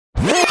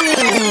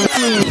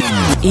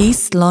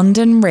East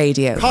London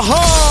Radio.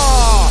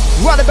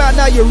 Ha-ha! Right about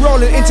now you're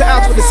rolling into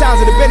out with the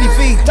sounds of the Benny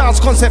V, Dance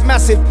Concept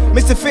Massive,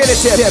 Mr.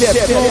 Fearless.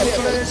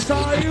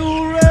 Are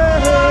you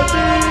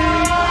ready?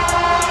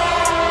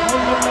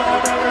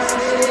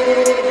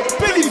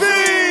 Benny V!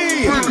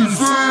 Benny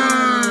V!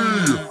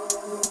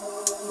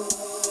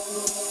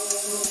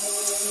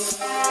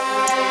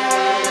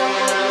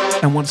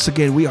 And once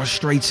again, we are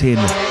straight in.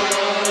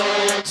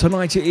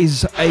 Tonight it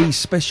is a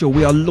special.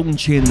 We are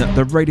launching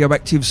the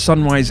Radioactive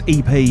Sunrise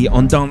EP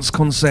on Dance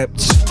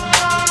Concept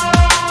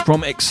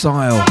from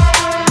Exile.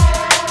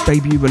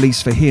 Debut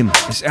release for him.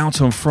 It's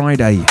out on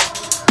Friday.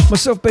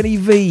 Myself, Benny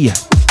V,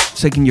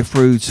 taking you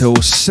through till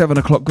 7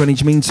 o'clock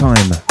Greenwich Mean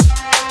Time.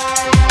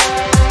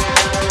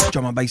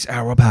 Drum and bass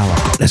hour of power.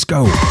 Let's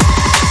go.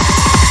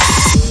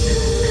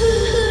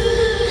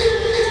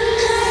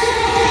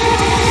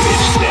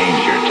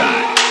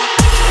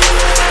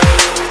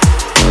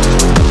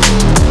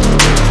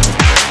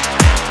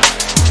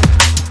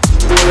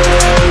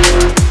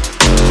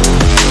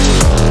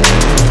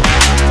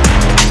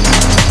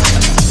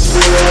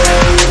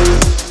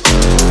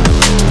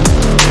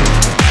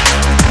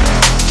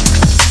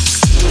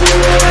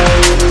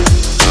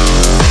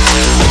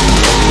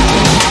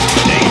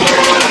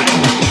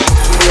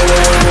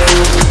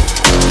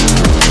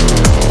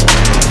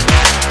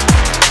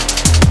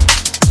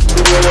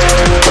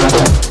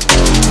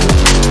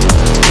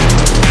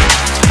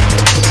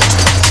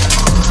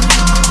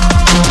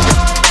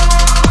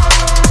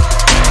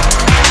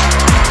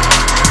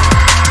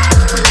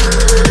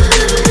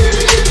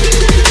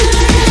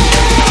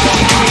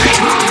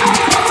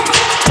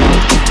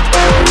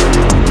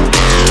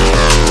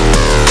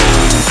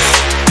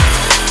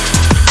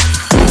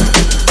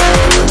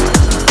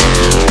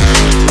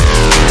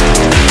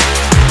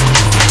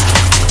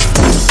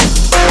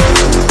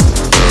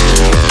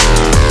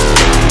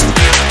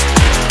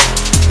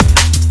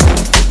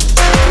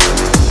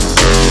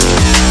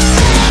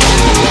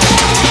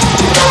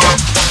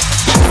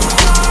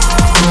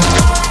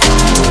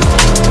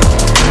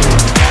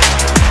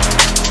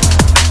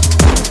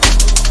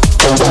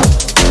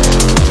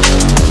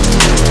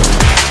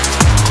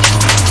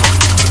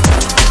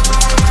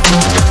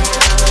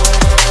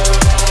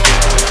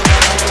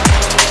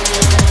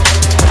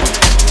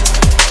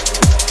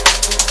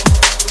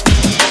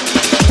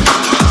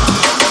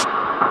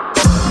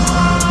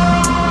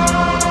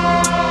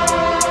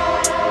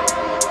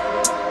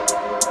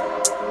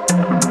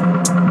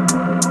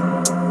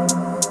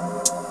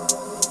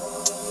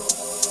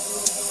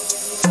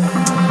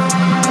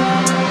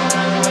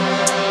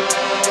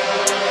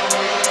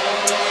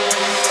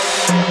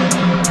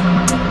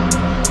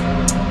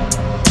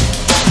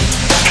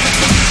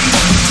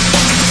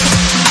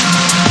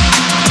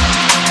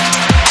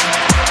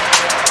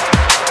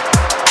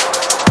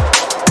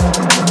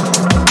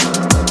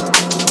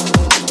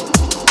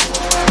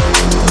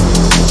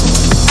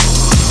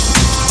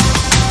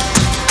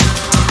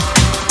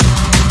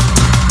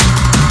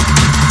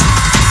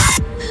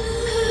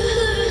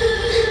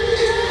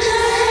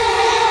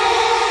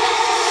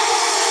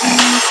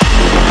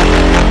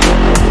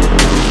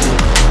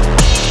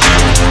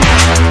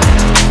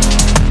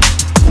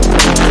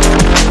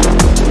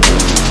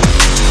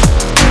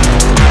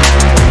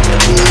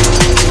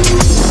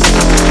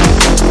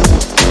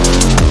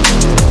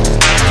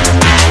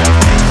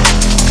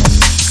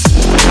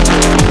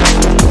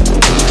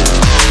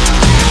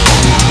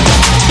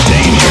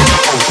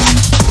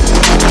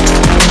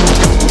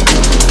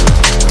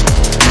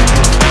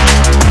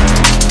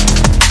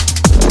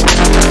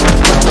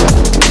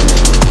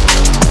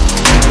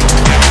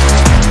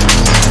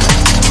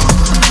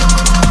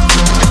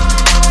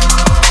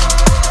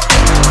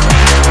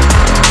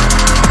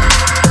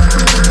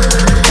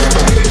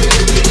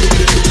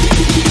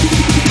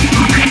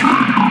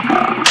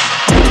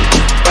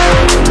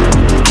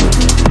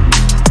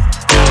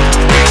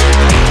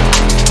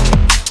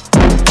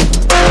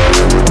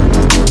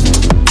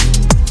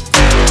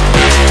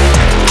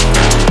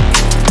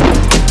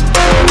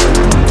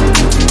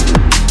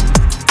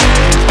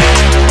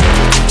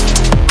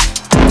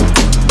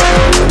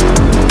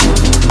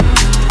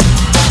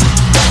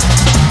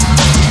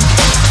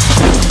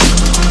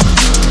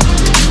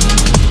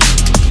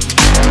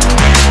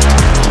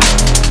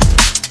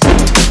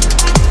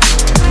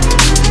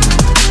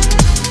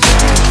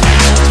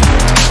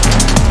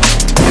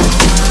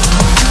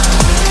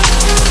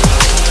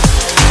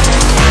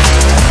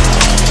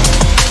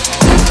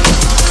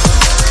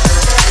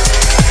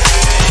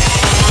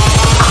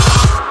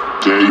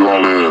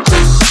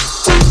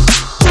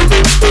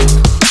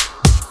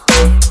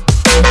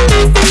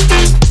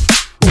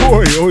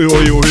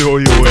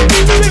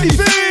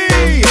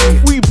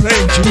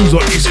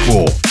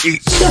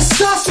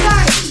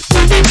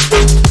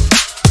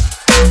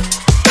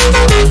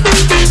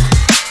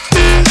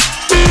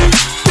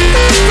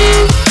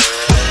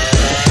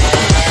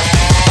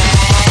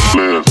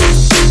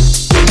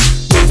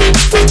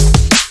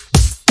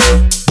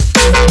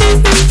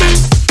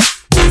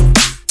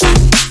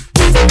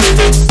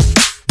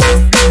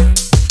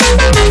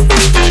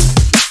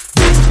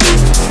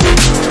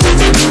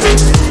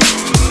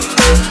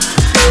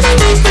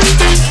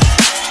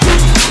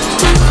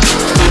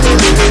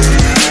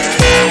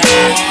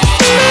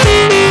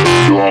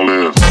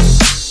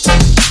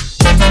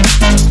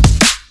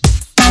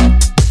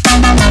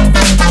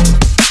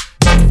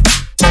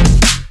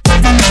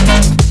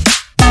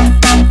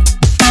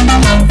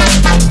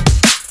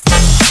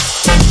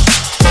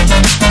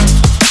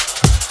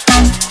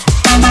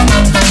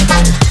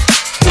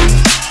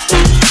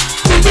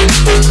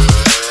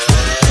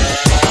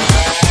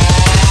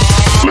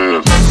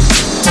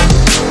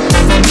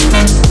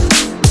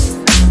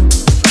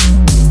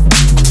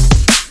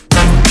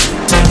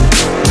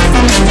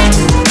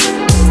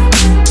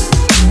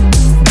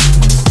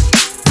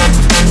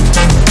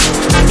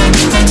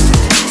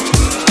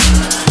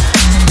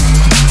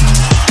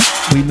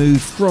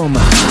 from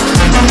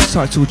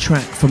title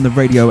track from the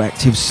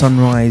Radioactive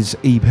Sunrise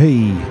EP,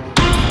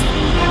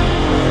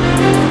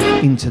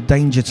 Into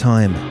Danger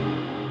Time.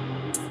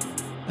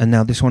 And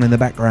now this one in the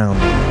background,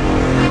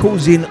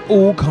 causing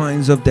all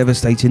kinds of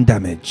devastating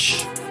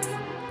damage.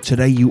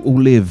 Today You All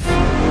Live.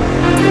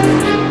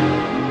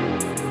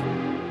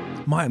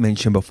 Might have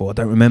mentioned before, I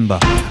don't remember.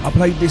 I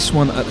played this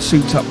one at the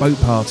Souped Up Boat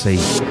Party,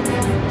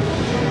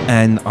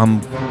 and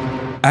I'm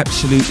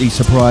absolutely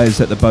surprised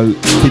that the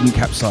boat didn't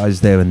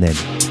capsize there and then.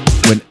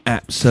 Went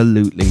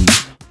absolutely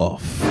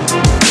off.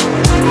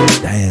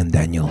 Damn,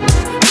 Daniel.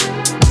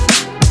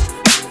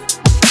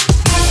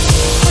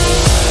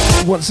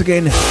 Once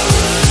again,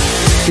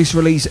 this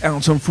release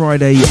out on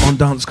Friday on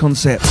Dance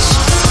Concepts.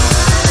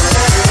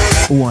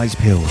 All eyes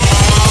peeled.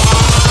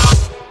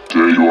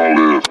 There you all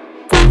live.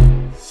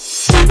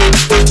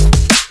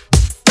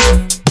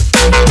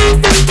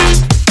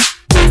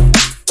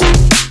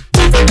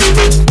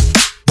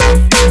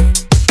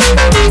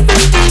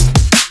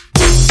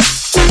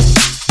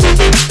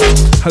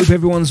 Hope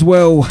everyone's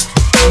well.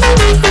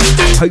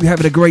 Hope you're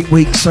having a great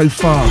week so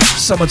far.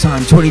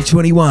 Summertime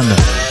 2021.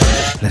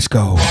 Let's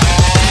go.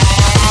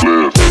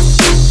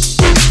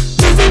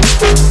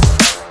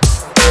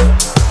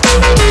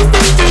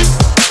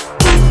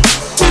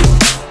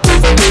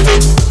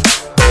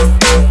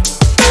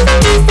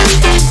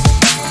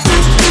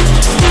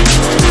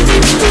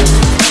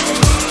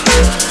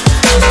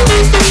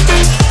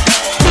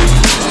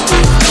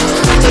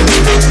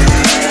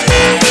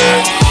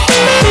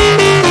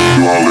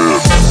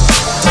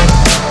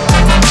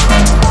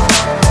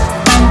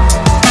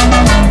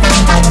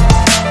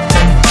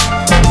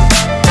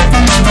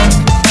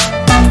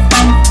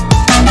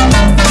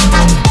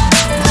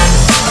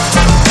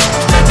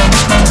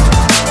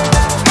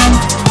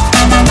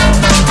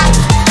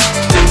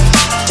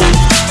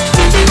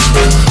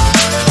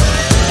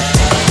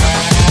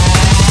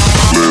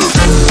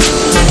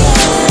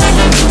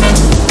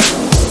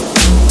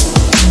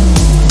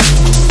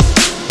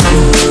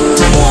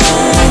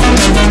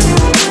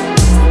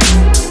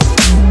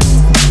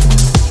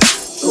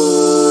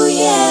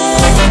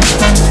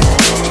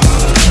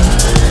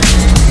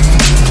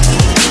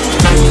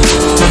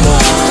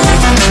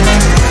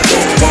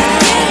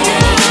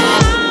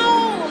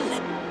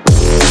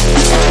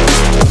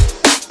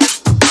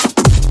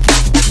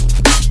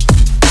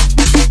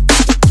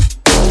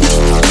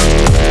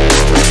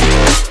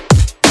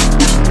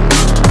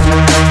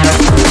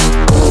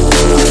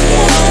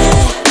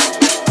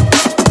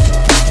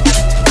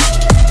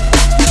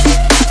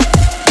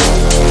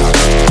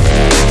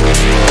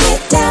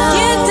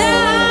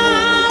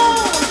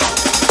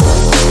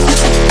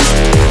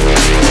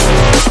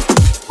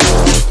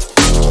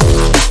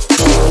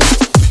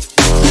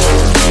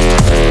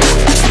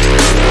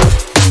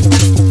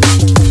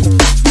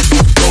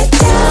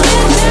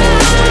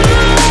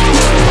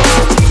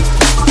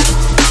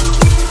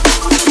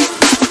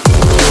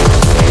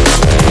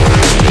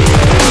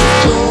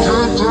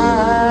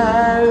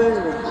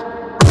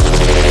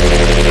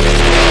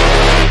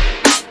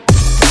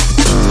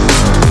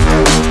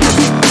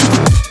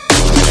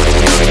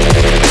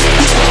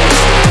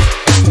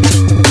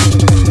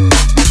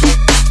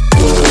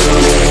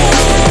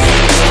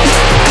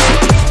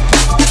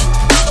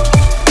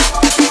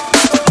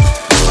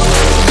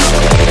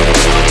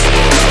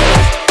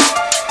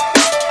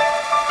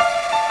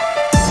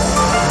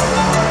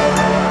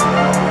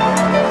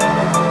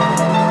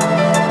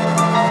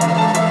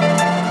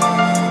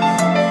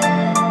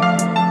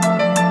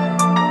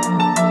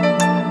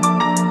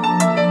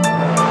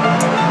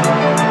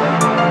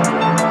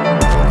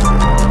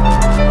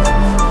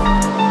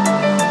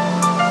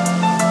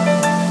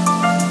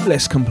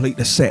 Let's complete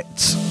the set.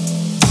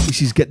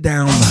 This is Get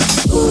Down.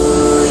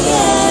 Ooh,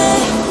 yeah.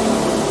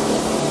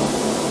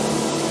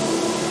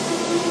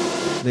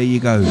 There you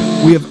go.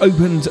 We have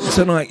opened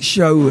tonight's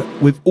show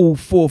with all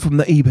four from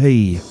the EP.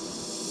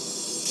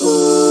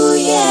 Ooh,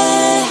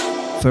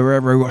 yeah.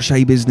 Ferrero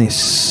Rocher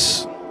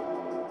Business.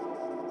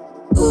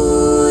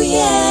 Ooh,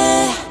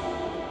 yeah.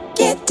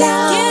 Get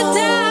down. Get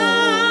down.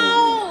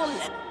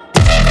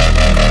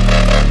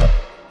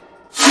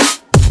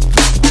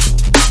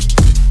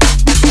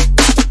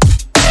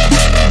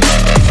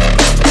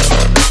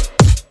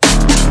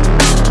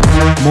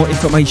 More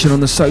information on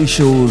the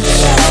socials,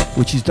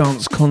 which is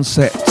Dance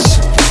Concepts,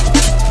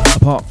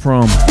 apart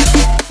from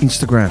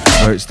Instagram,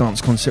 where it's Dance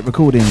Concept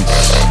Recordings.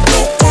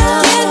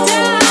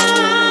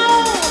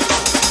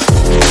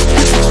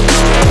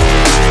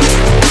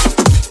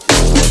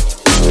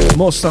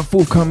 More stuff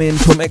forthcoming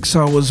from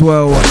Exile as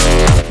well.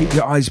 Keep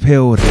your eyes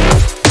peeled.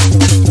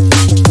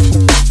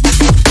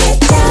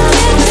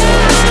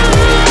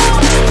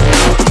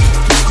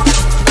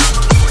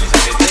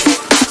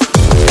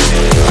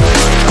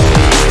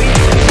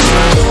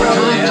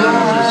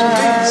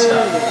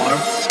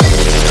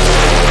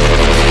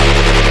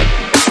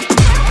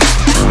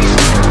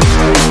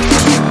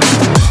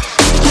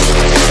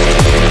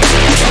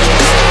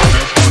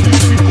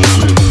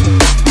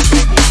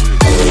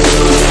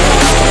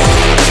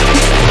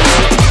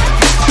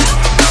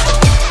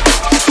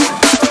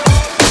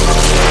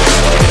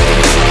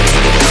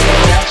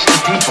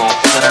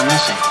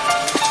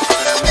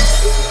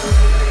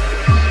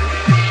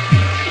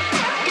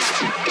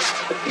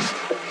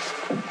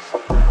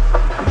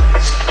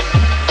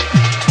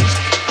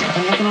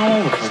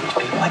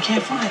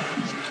 can't find it.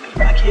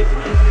 I can't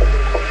find it.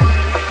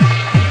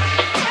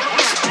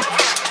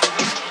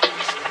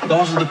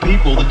 Those are the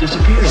people that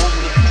disappeared.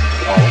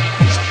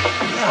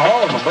 Yeah,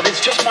 all of them, but it's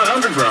just my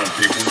underground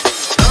people.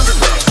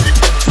 Underground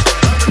people.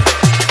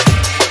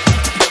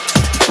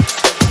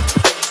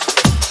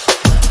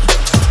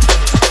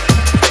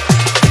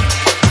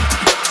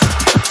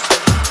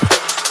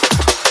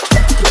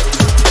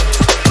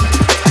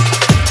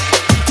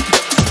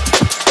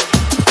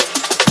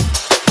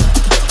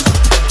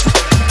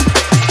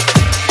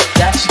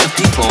 That's the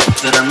people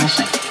that are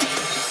missing.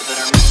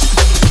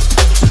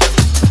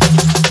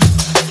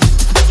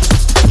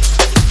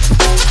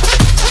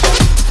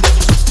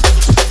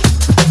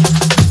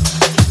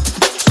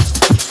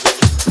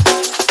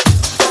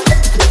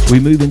 We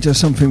move into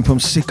something from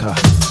Thugga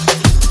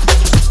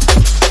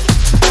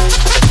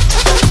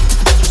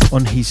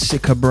on his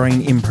Thugga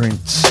Brain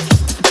imprints.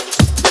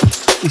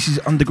 This is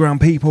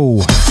Underground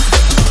People.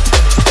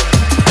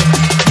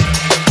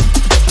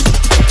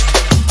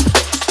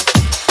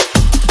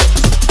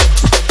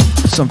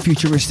 Some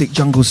futuristic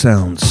jungle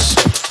sounds.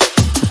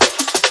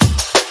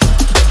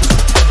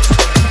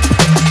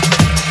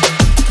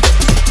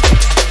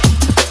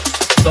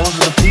 Those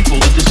are the people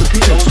that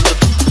disappeared.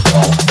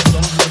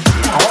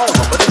 All of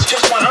them, but it's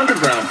just my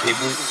underground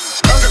people.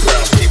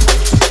 Underground people.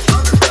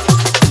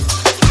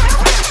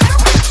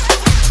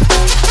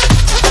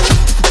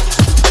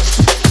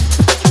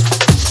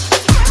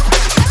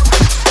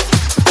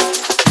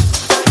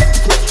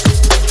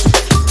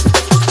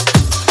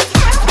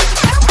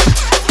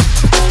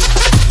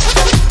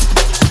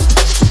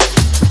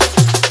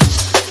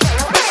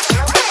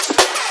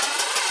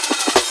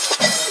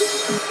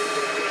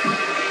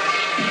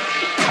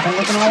 I'm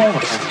looking all over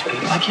for these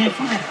people. I can't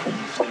find it.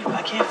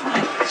 I can't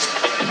find it.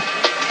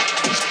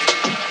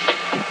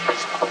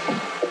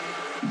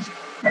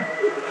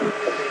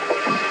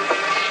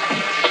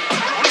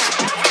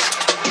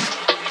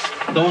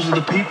 Those are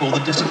the people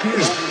that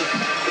disappeared.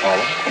 All of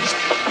them?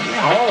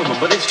 Yeah, all of them,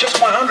 but it's just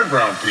my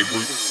underground people.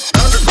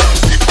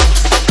 Underground people.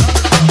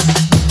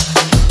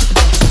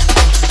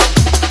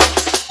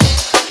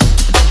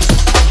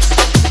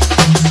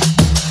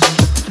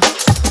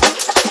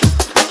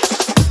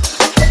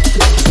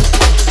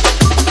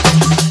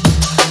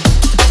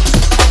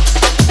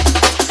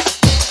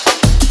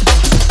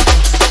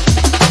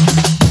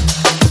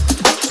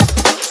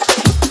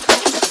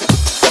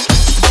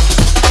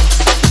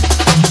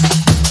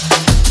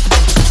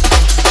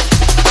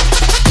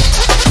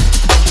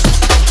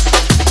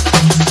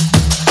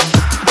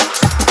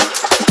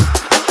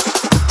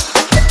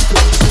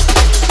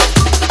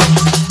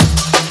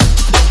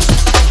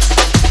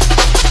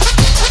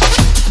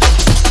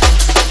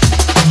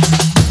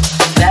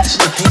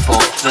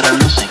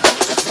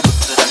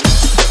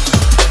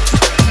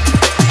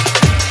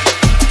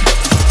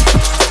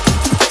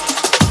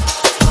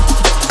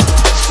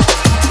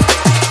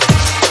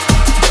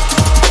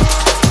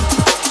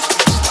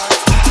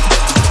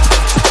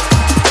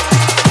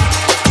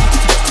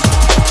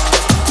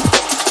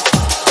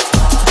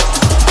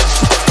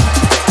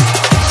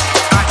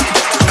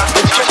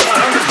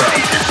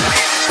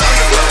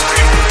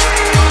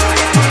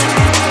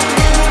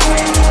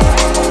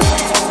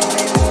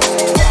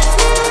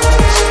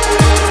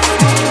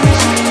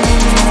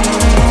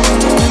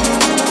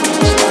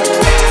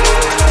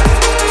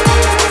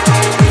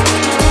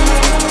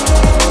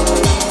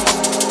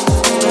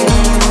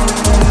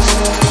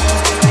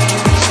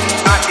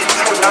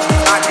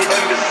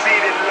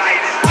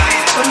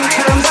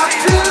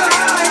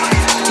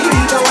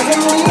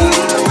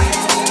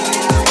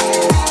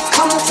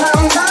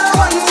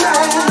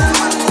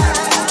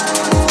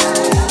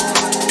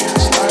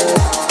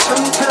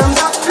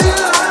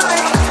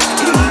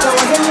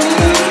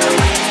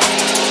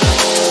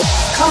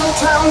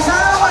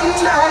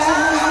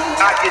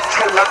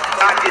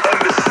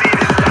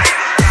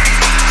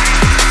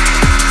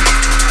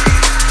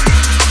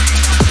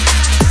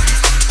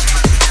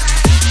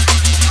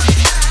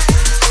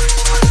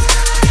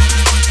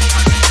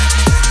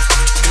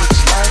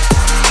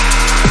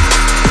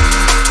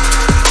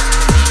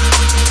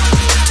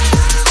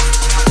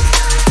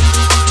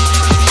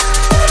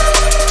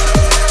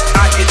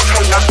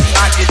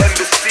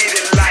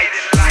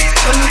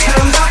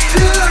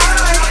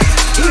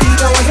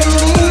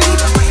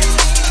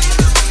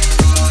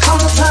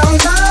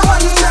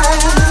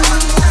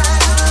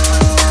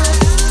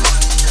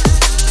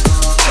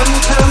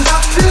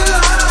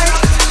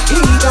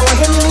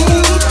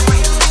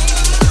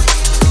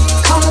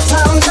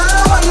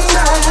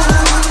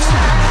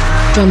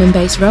 Drum and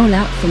bass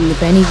rollout from the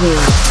Benny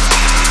Wheel.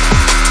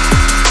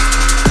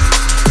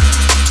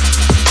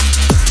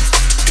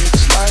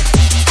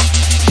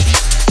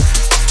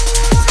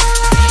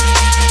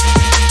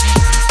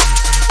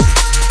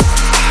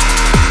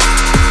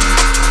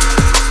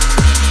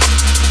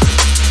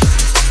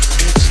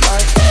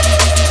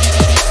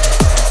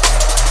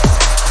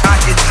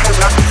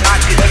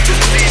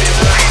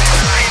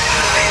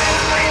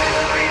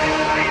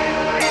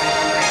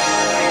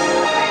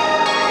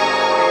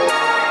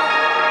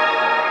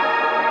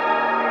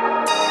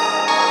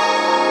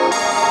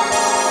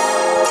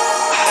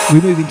 We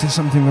move into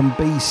something from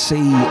BC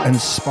and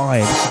Spy.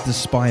 This is the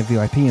Spy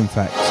VIP, in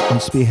fact, on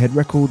Spearhead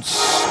Records.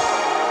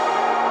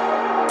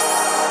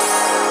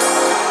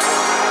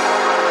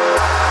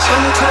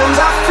 Sometimes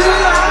I feel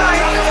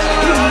like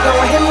you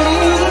don't hear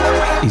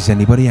me. Is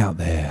anybody out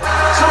there?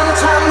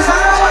 Sometimes I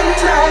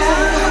wonder.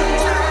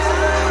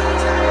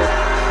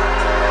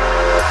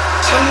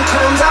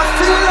 Sometimes I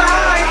feel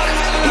like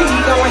you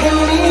don't hear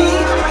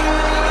me.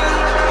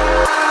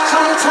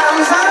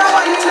 Sometimes I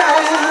wonder.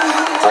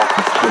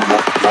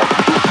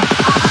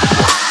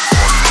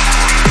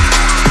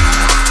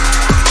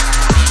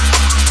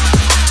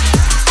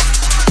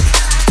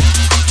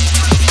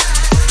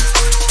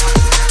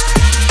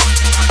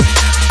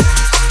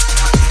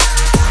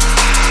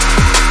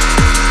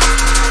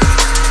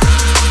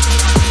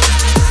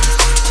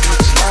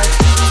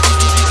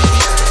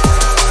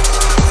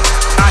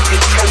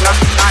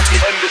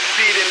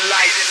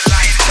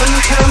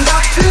 Sometimes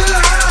I feel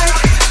like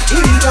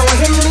you don't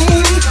hear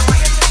me.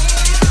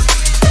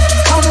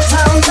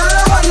 Sometimes I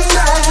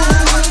wonder.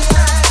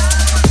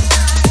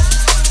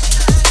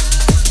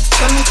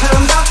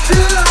 Sometimes I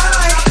feel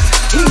like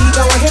you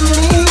don't hear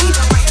me.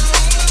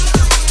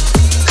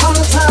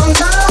 Sometimes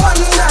I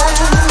wonder.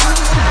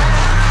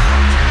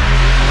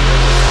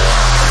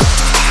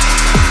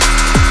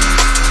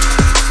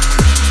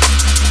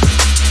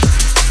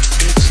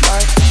 It's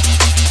like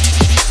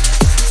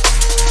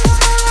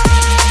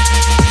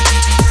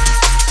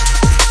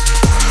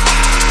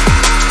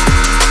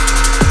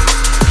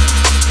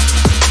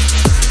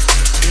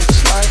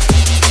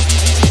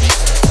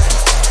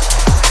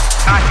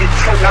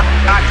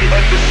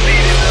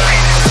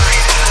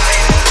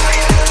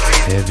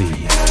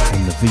Heavy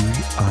on the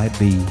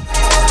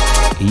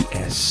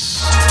VIBES.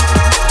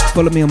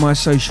 Follow me on my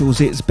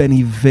socials, it's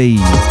Benny V.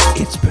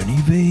 It's Benny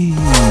V.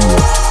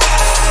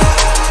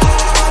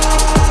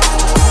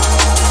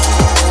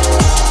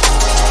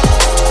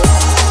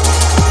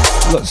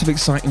 Lots of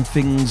exciting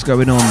things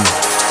going on.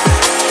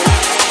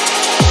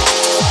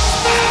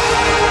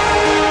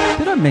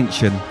 Did I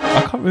mention?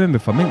 I can't remember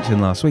if I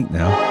mentioned last week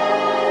now.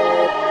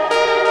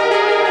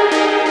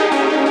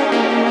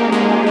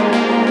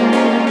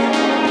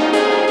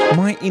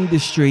 My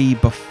industry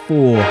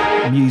before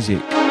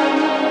music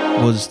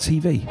was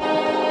TV.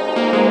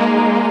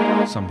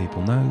 Some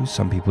people know,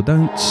 some people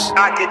don't.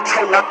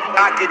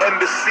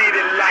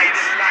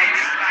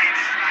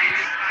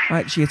 I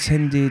actually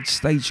attended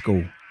stage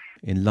school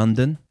in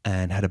London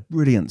and had a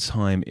brilliant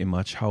time in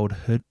my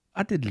childhood.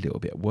 I did a little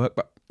bit of work,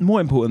 but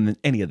more important than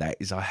any of that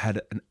is I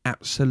had an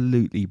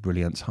absolutely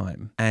brilliant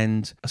time.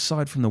 And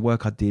aside from the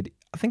work I did,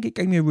 I think it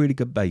gave me a really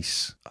good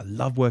base. I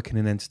love working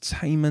in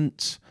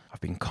entertainment. I've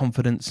been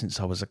confident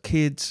since I was a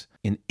kid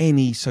in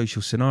any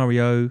social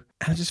scenario,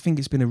 and I just think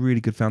it's been a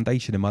really good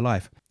foundation in my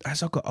life.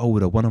 As I got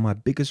older, one of my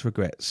biggest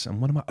regrets, and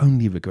one of my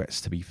only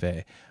regrets to be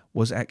fair,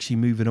 was actually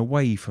moving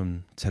away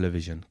from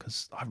television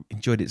because I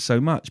enjoyed it so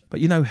much. But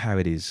you know how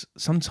it is.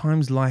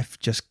 Sometimes life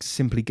just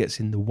simply gets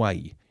in the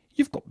way.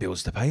 You've got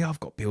bills to pay, I've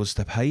got bills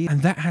to pay,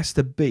 and that has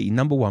to be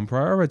number one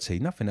priority.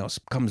 Nothing else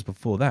comes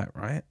before that,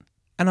 right?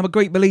 And I'm a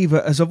great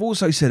believer, as I've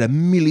also said a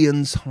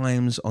million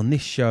times on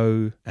this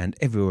show and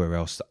everywhere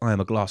else, that I am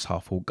a glass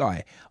half full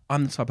guy.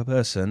 I'm the type of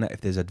person that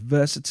if there's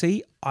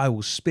adversity, I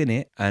will spin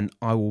it and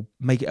I will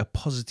make it a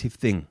positive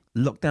thing.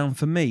 Lockdown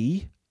for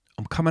me,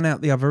 I'm coming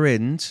out the other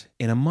end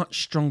in a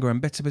much stronger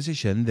and better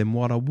position than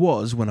what I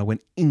was when I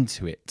went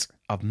into it.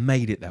 I've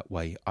made it that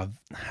way. I've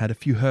had a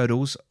few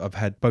hurdles. I've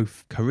had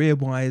both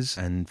career-wise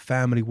and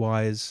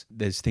family-wise.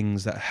 There's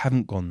things that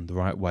haven't gone the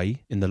right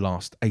way in the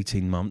last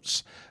 18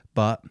 months.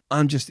 But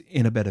I'm just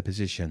in a better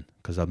position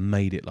because I've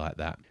made it like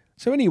that.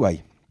 So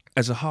anyway,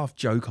 as a half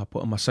joke, I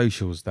put on my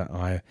socials that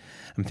I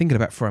am thinking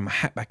about throwing my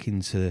hat back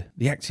into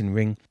the acting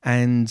ring.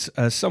 And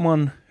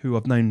someone who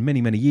I've known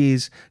many, many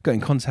years got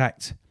in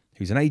contact,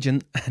 who's an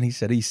agent, and he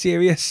said, "Are you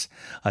serious?"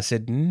 I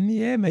said,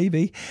 "Yeah,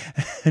 maybe."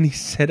 And he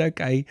said,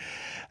 "Okay."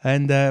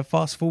 And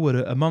fast forward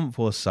a month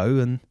or so,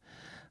 and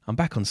I'm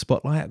back on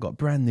Spotlight. I've got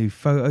brand new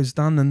photos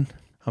done, and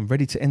I'm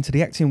ready to enter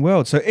the acting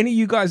world. So any of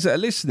you guys that are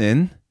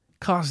listening,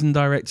 casting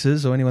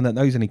directors or anyone that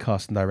knows any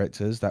casting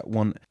directors that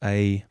want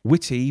a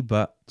witty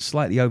but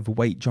slightly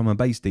overweight drum and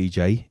bass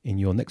DJ in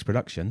your next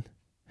production,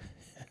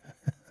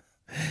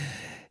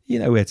 you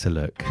know where to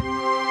look.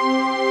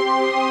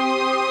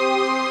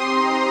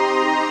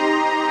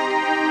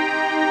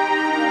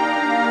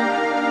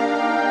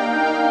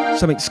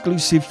 Some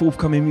exclusive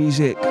forthcoming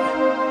music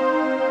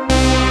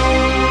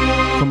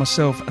from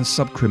myself and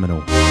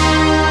Subcriminal.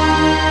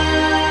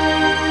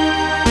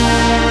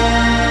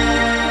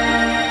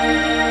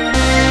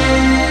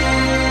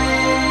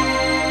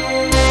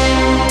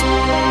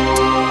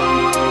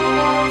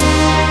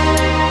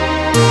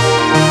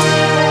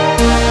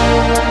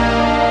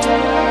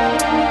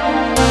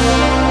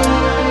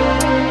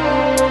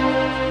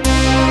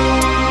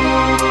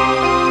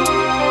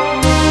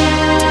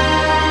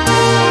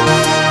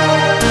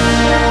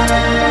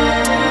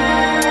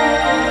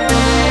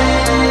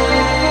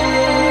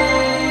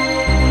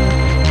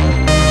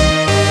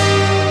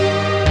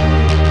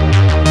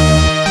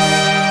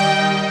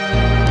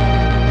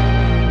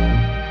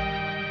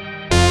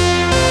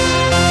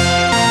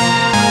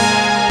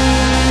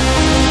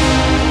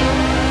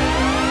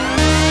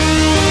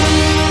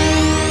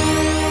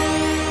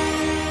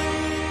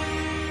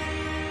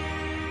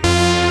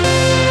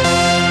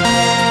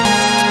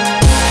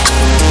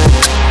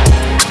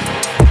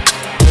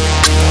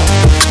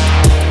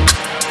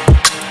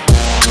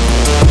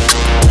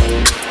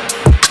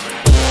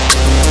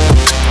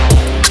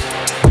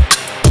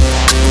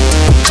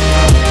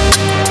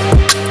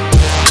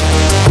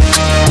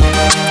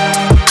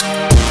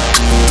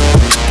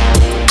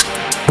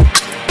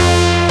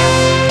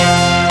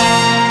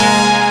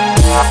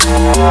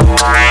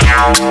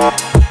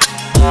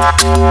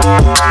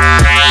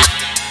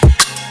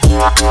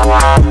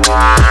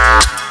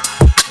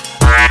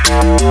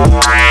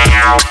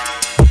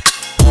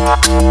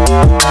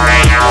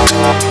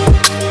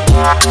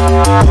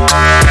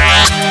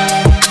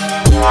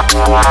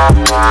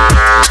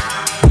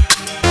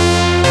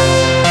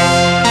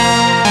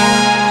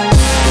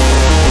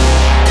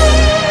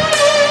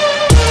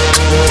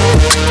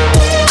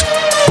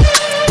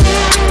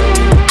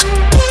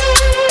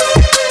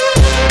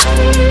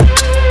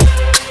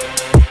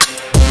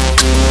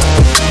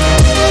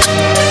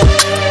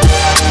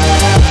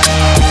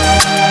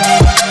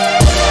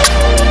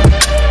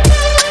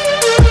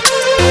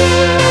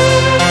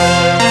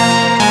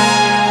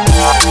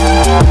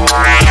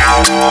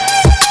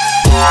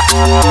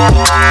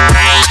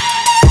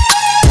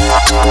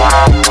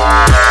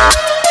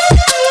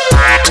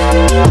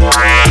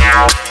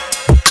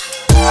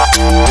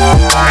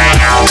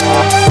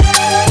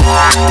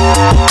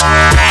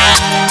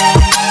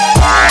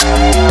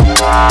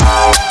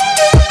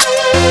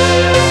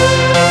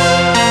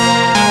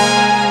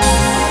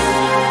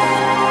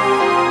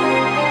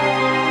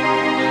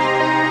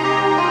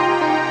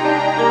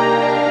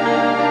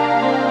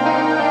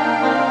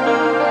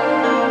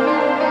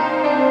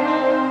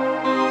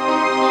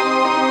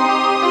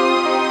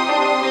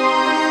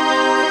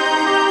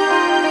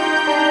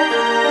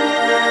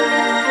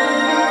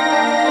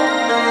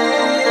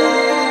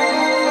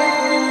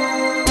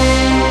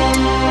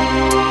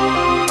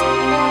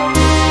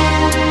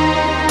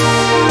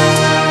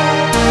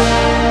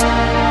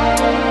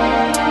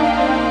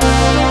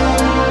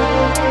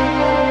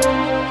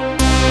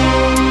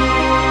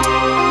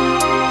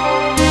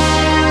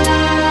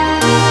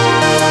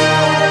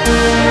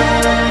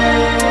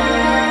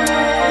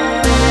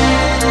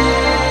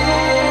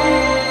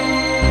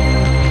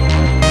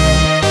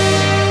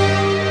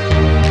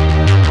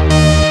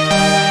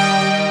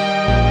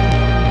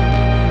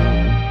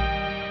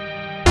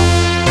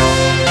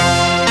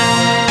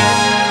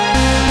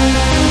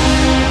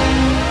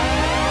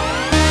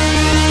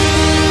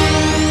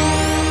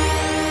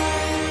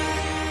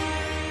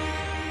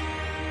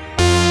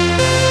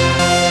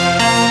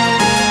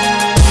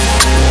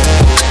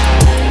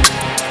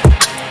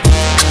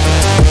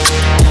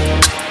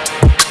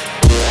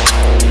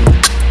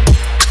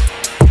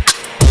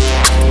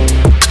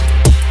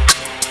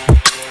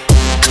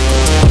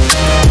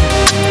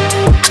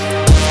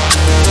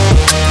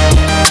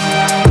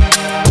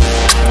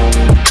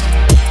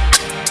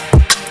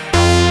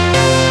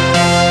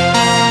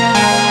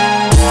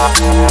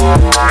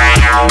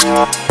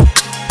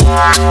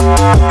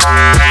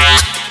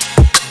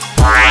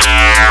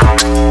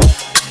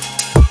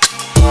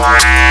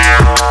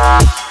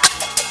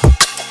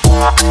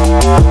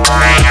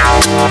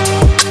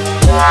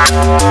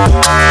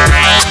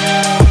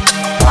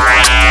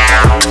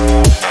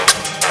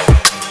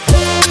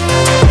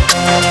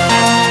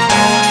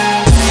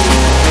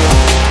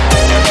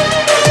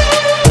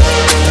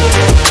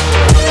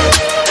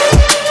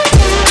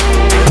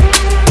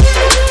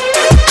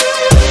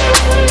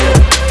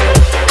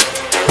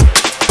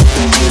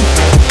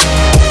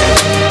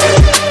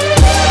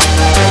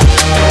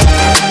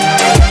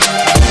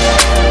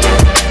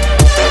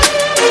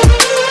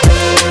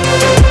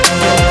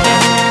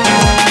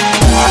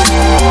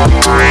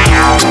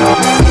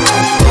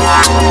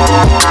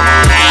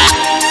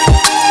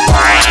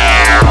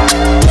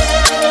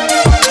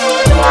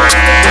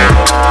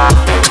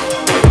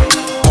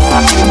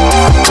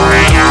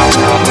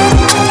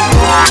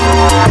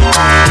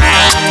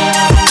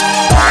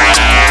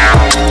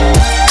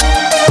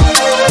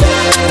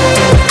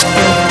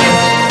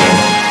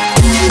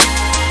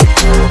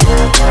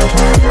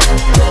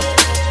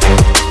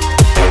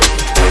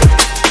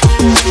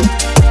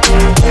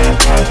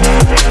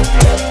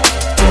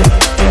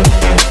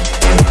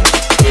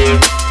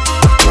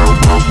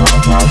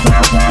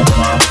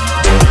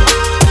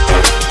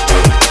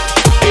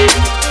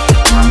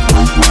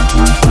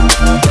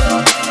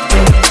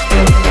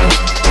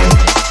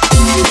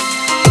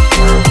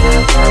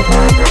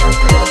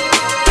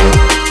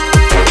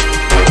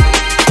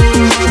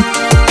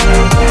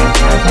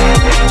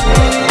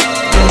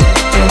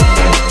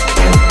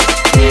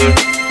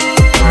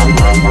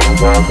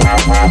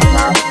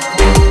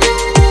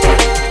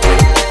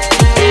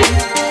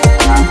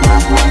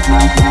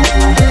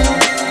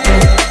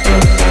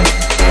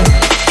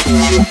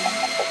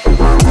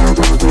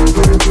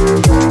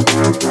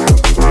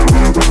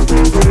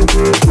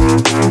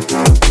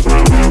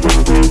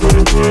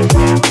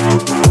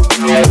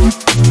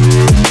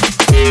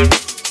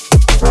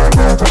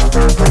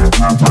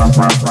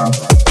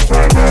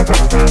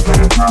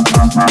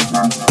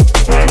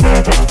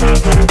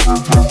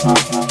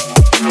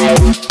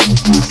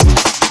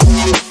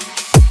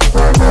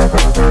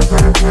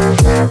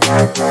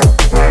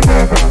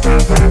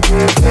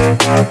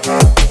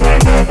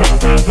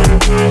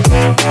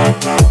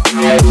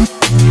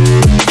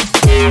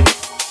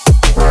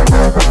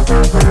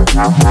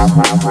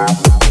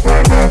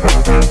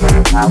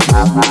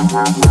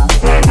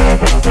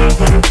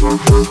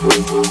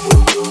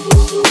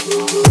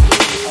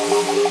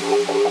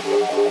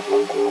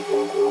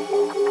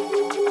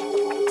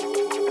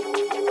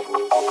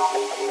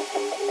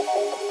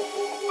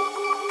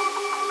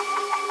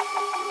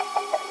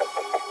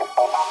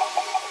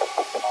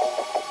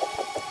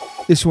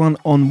 This one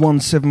on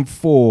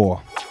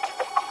 174.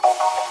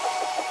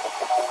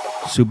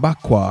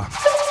 Subakwa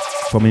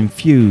from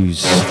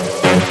Infuse.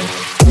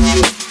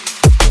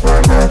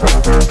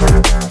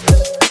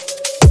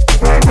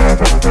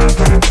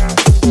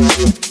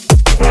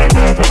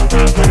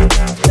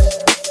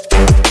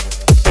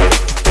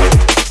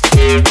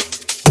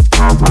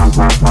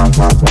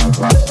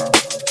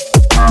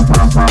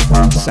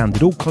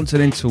 Sounded all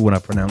continental when I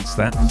pronounced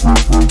that.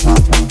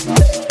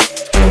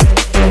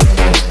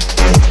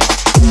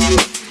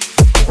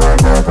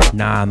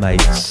 Nah, mate,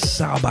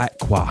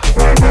 Sabakwa.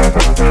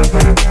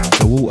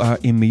 The water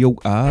in my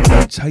water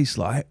don't taste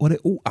like what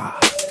it oughta.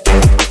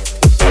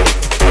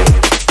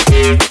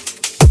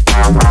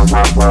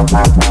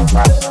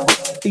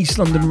 East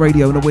London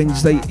Radio on a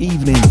Wednesday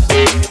evening.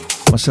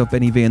 Myself,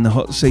 Benny V, in the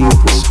hot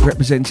seats,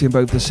 representing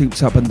both the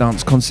Souped Up and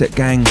Dance Concept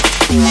gang.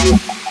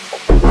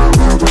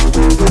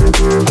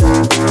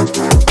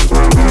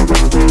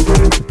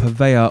 The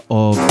purveyor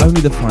of only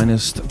the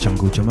finest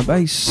jungle drum and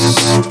bass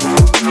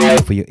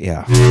for your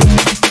ear.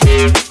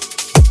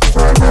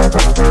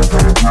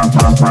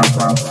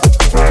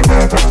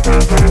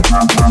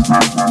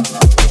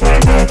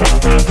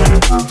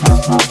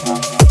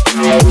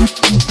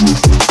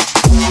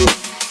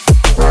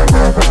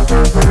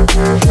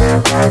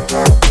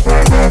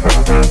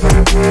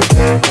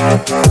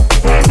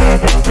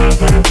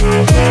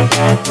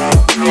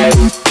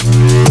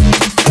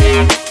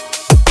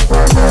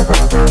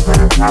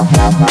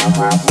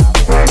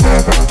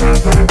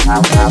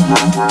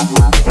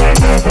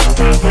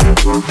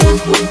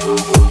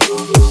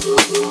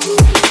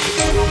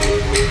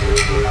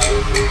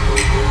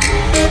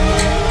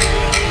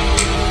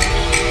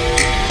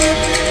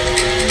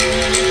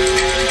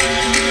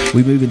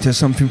 We move into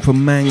something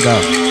from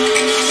Manga,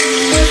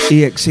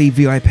 EXE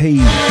VIP,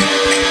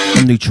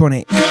 and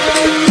Neutronic.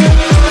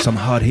 Some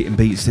hard hitting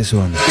beats, this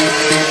one.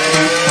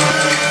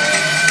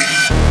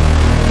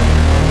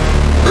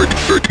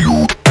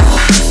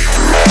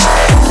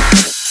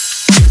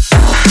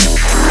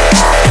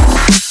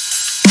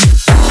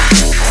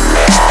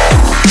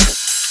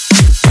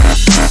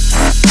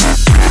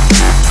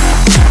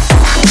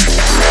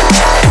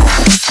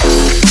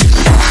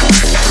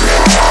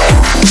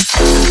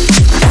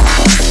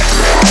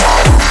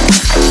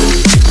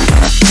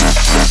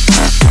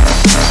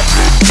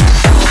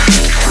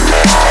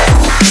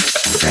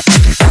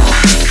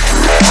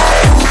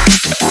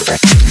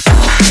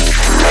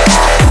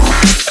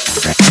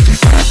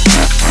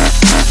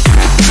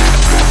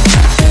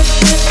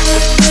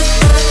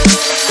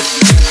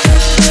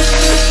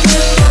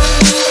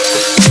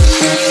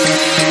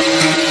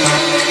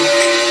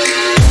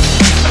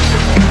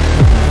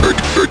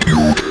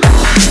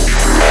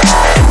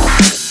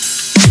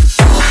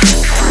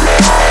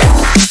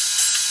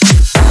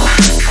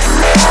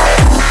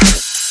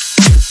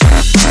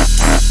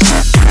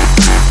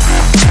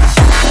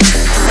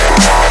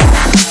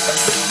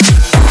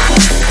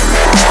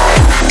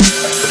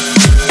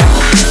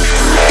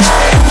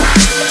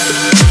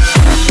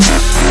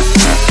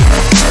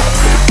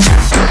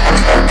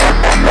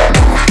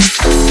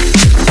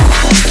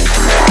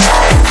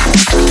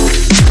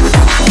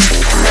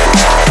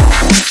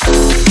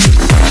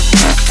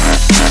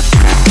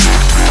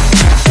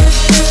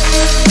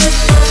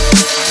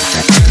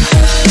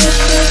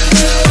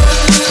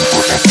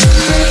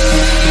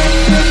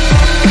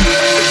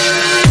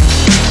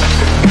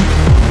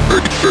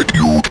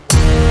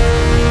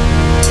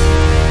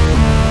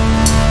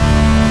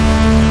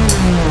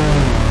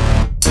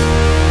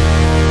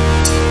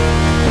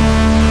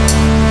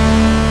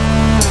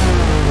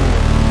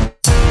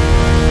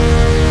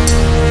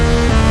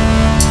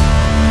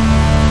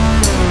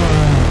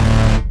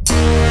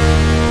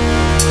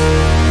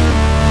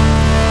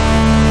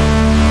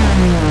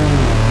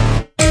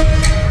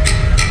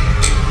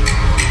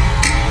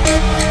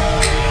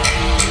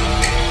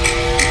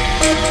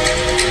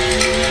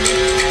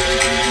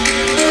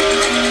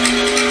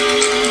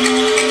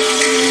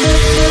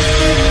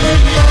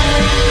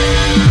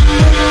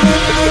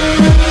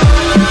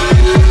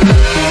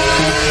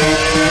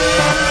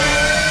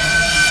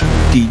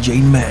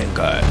 DJ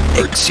Manga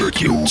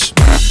executes.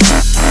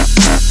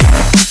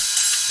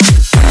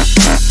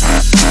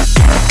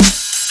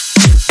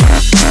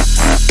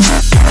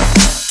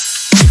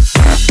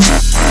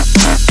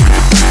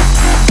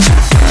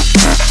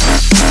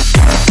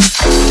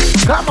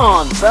 Come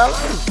on, fellas.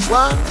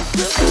 1, 2.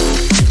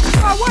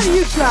 Oh, what are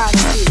you trying to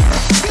do?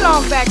 Get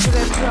on back to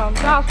them drums.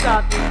 I'll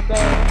start this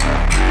band.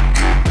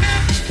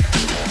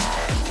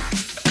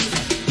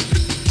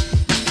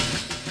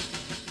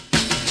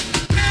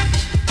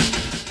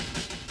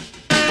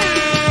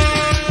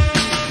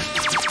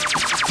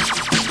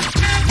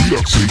 We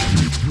are taking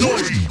it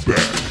way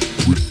back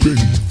with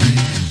Benny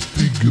V's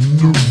digging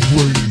the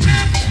rave.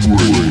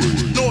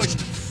 Noise.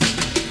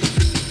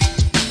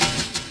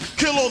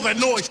 Kill all that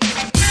noise.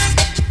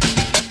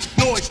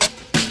 Noise.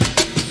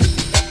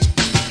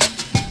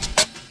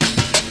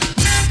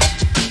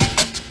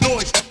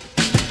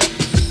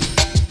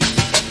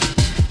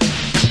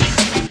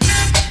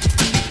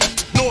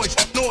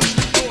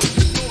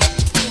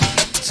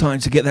 Time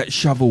to get that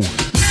shovel.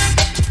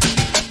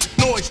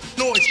 Noise,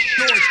 noise,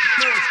 noise,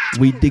 noise.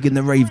 We dig in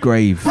the rave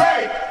grave.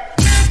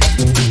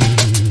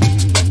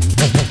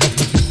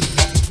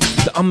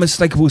 The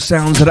unmistakable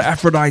sounds of the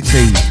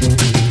Aphrodite.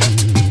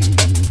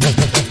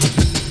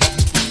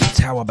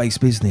 Tower-based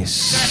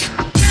business.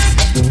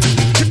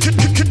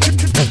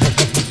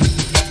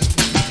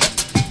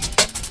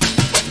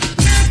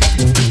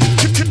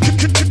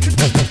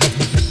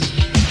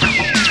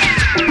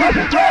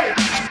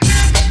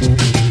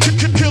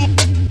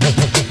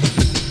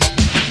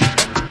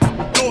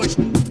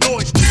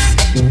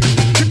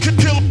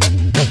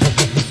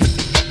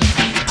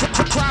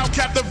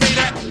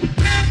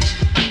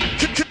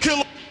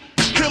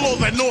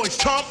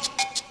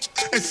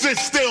 Sit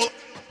still.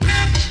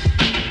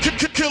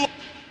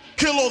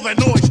 Kill all that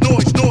noise,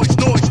 noise, noise,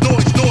 noise,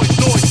 noise, noise,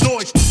 noise,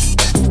 noise.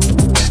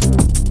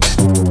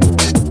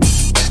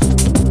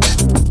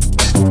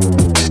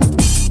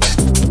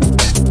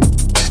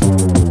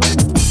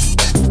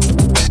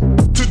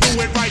 To do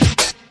it right.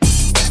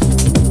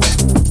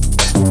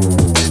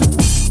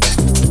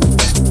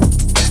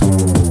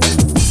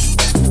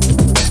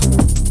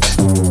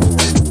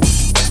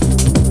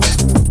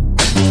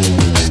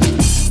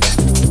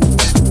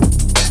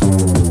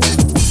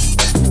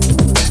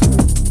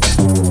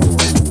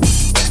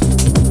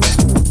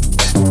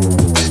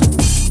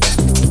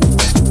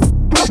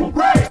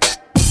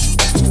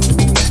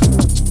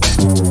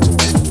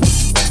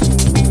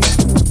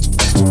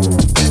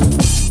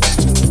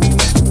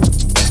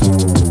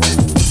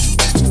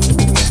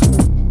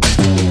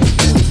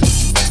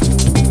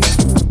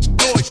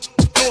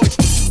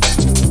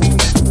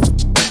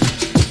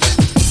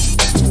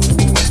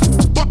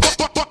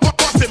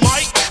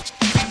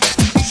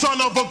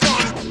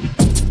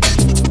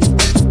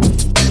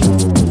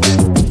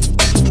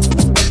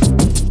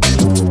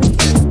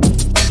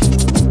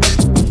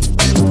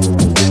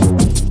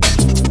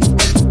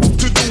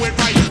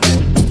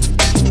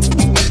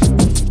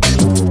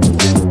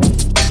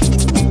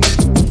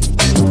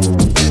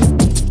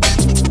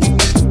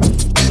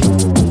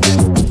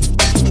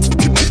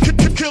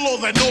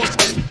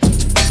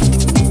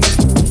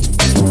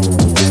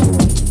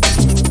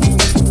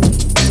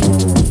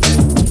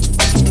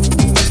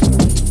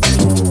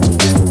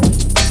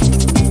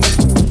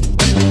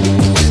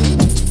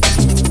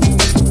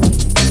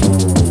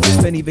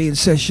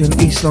 Session,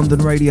 East London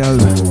Radio,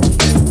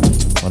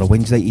 on a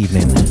Wednesday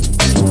evening. 2,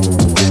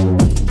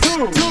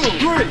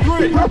 3,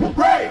 3.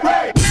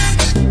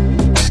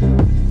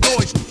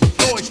 Noise,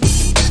 noise.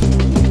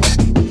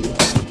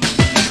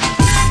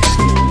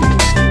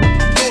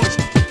 Noise,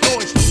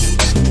 noise.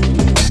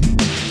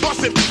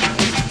 Bust it.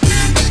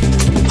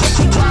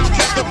 Crowd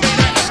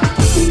captivated.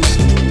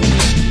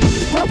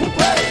 Crowd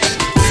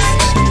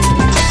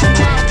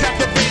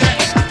captivated.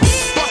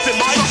 Bust it,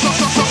 Mike.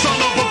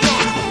 Son of a gun.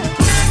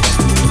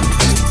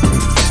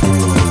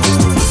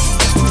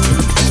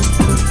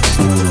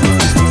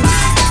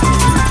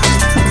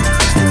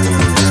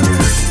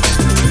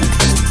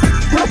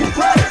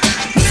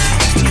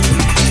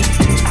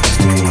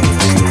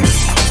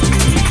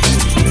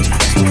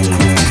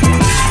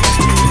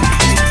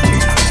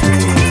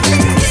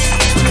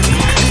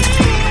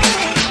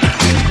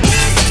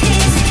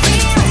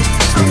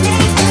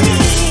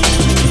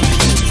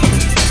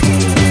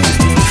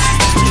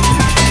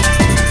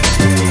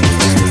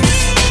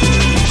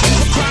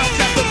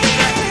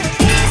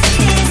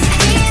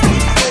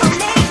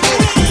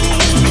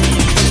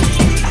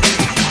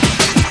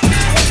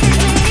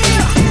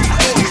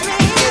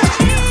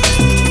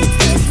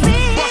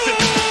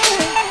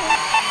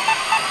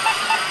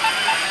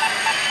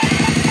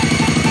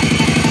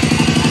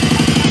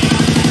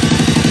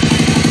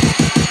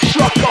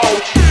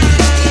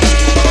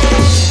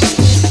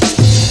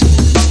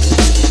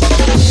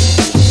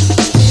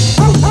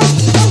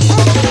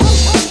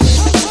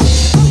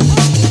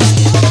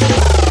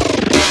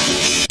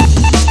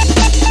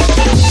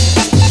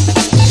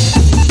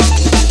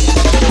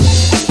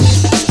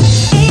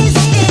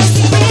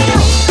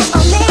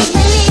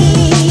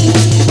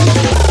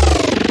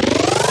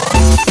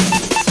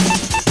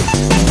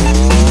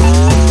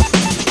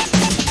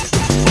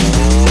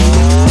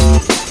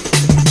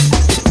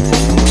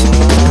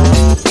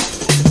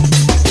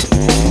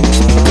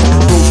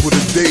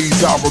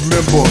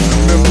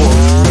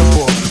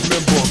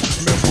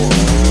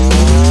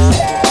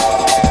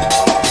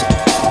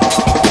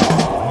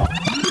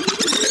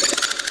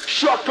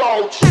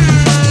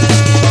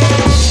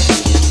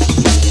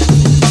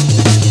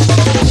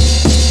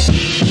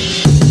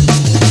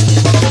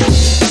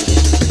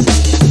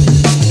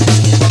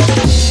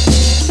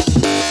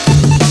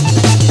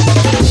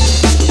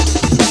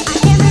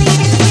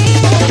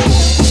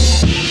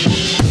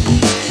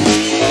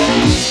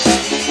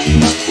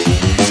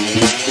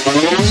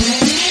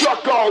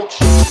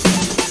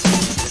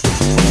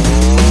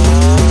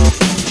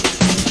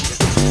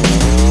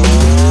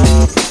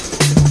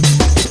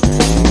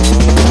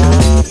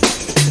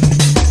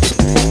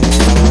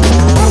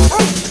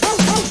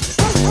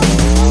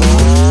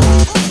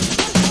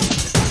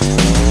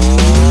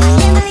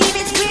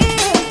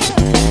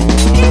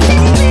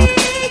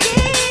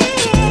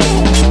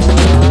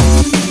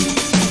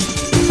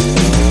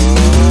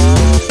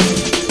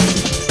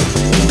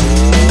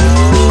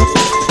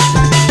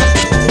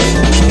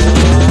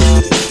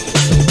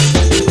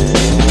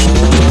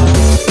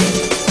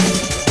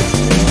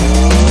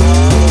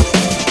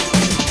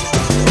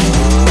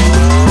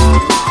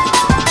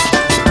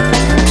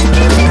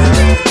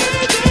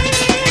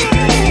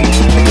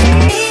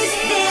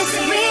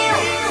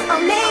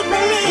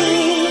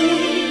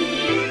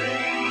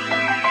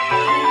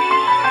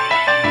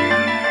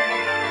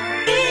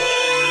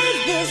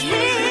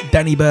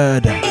 Danny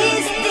Bird. Is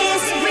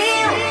this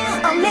real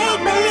or make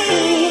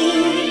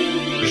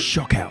believe?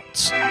 Shock out.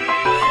 Is this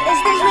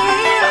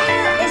real?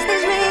 Is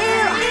this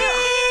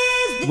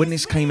real? When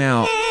this came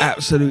out,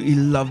 absolutely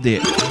loved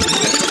it.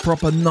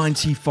 Proper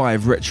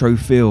 95 retro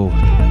feel.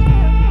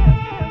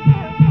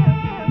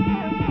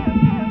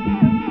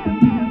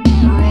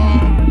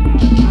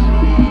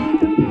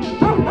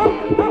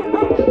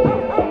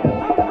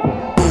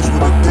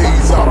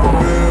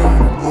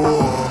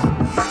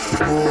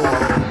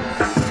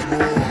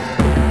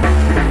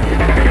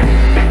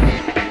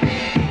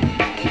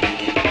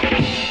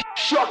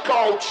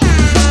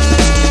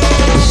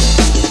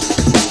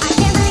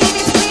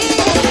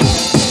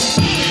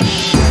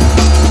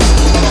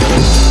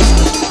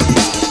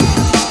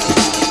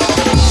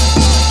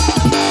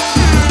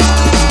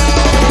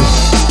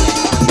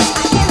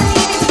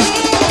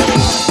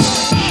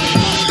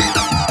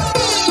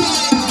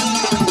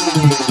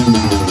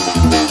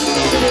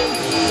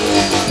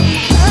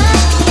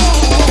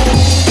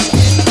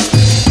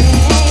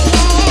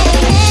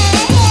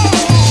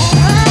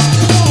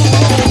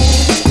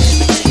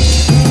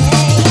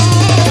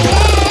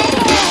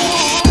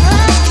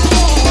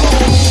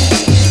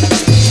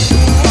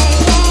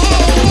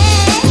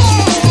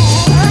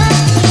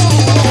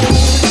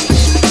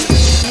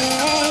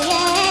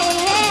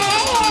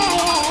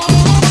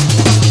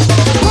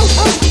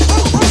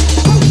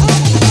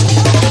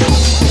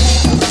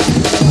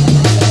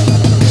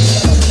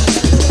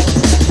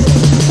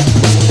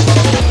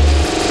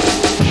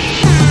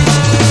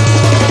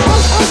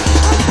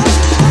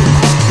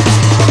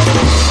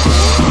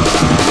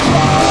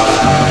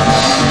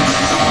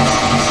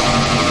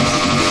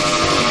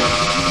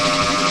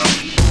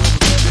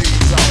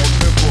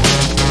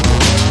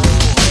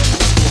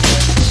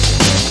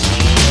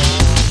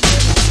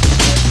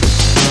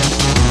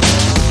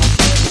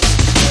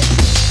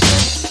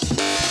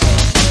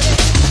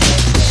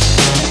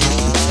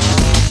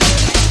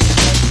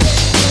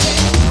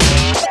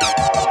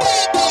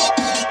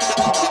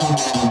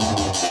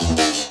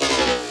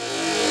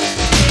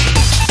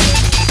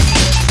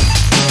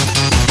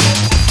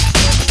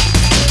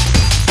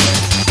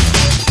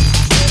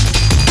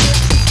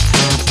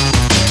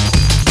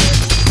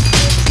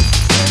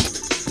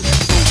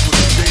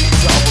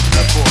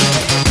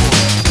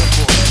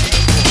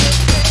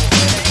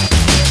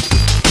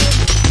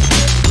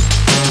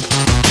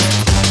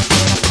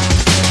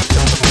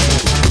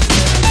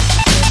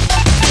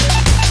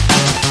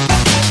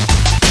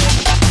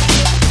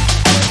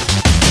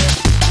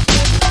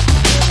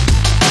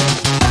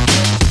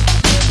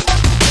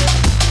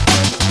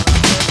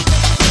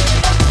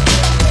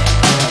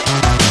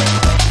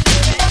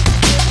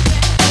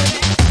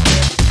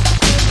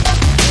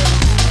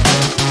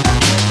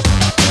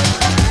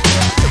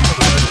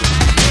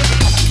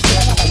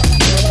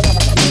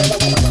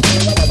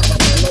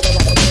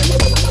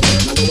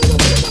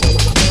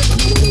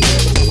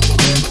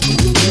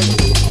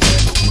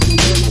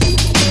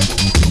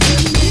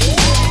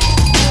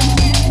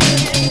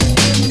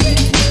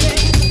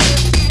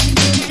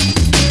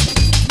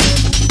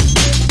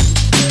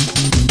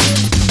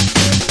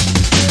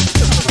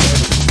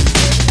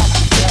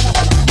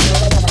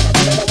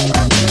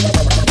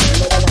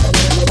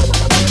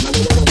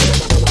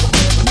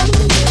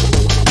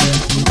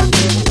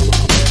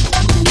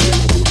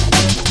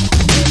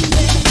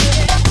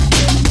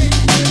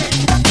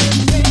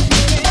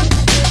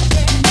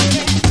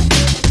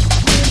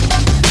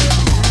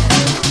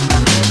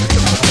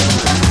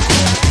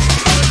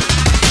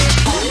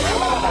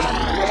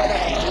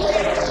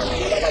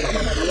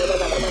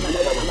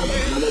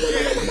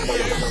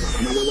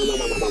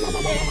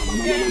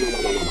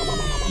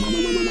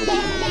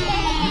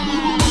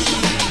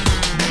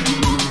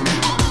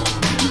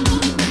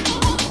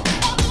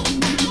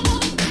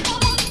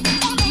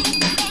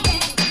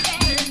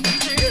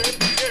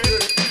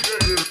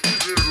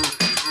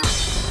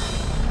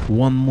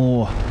 One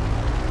more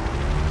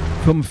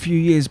from a few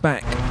years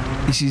back.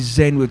 This is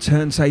Zen with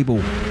Turntable,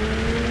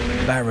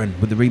 Baron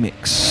with the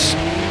remix.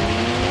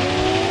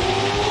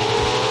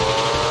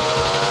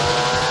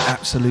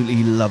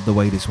 Absolutely love the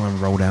way this one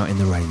rolled out in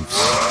the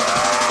raves.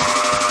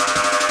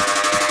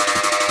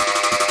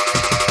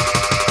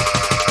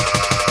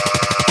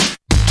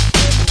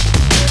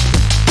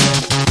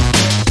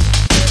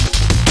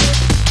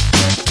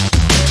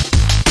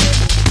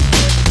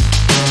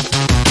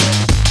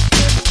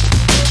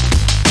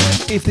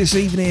 If this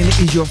evening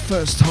is your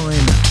first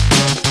time,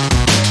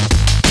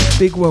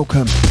 big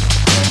welcome.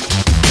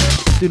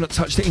 Do not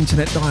touch the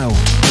internet dial.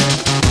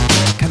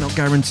 Cannot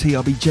guarantee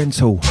I'll be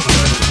gentle,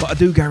 but I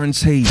do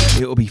guarantee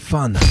it'll be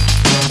fun.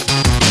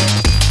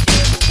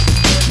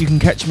 You can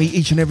catch me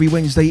each and every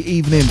Wednesday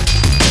evening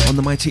on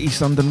the mighty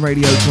East London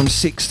radio from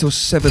 6 till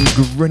 7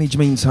 Greenwich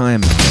Mean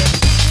Time.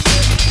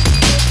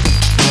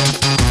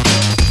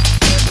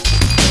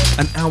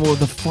 An hour of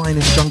the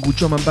finest jungle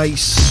drum and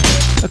bass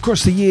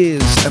across the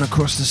years and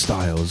across the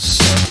styles.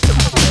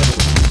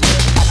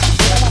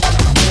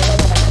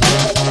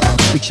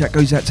 Big shout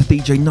goes out to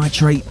DJ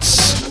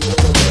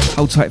Nitrates.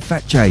 Hold tight,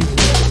 Fat J.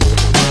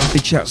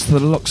 Big shouts to the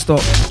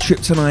Lockstock, Trip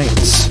Tonight,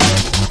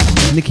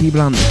 Nicky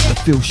Blunt,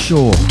 The Phil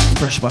Shaw,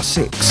 Fresh by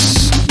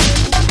 6.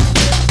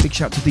 Big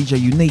shout to DJ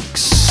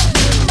Uniques.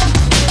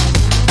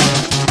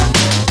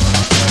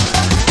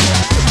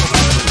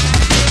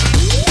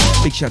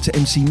 Big shout to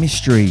MC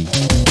Mystery.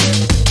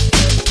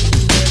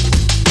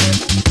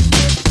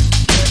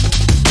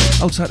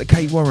 Hold tight to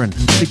Kate Warren.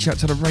 Big shout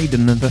to the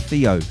Raiden and the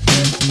Theo.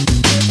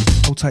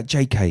 Hold tight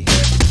JK.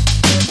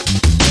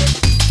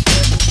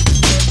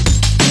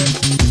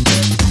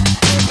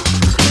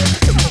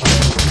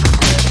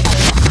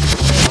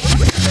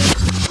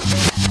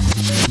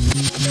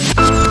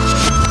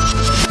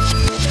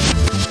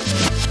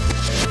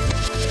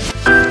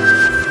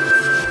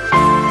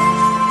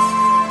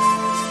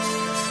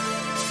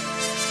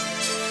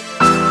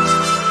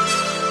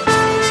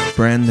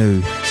 Brand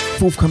new,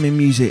 forthcoming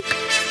music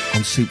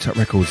on Souped Up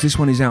Records. This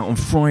one is out on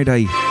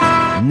Friday.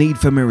 Need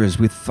for Mirrors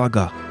with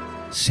Thugga.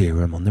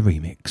 Serum on the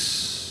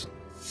remix.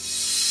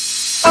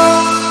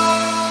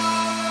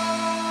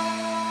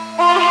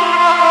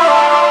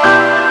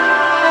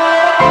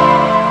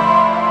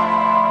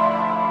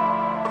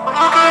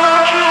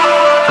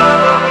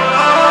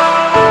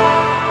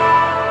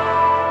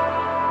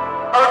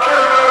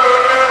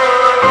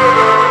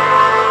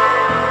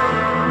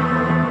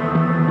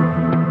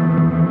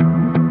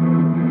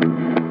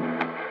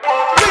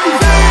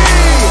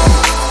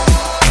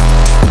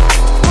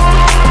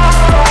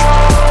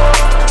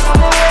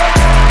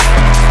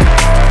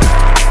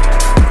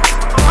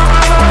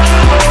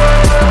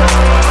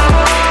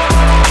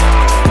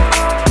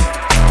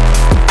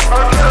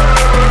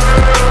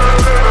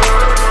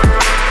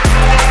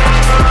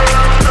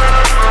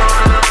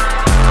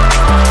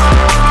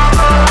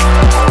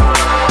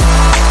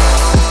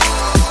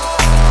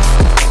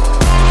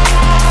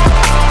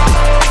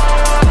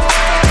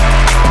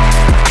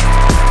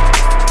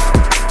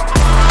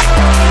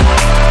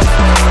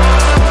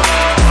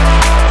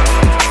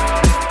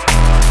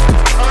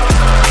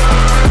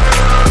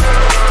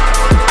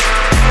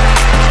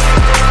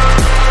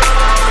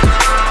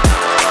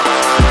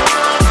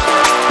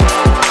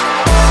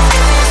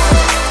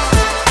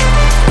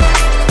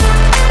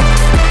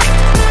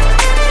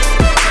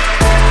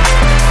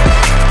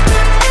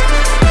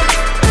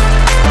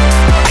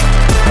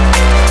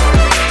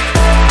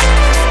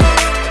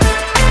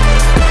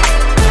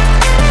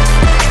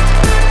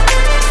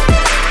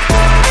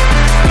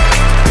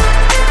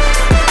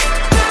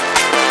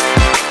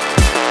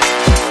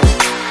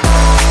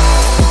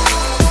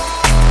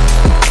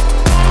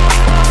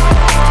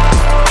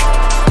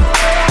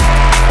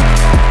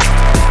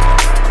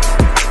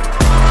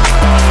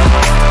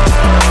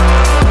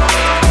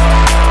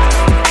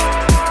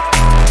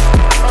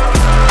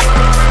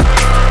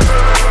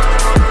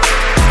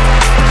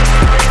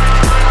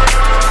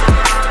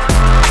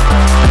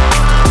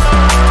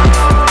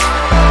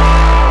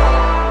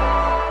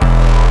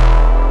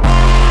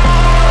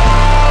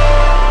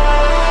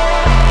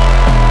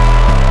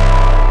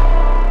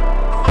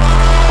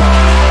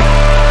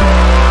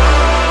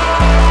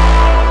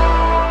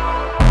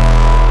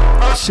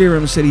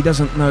 Serum said he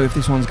doesn't know if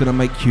this one's going to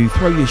make you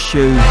throw your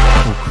shoe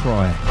or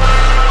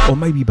cry, or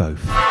maybe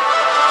both.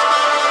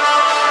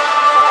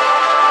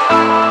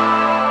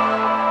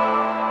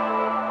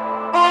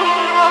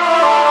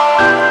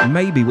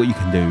 Maybe what you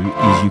can do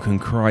is you can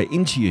cry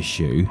into your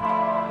shoe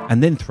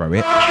and then throw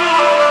it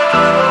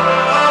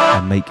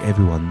and make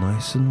everyone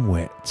nice and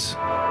wet.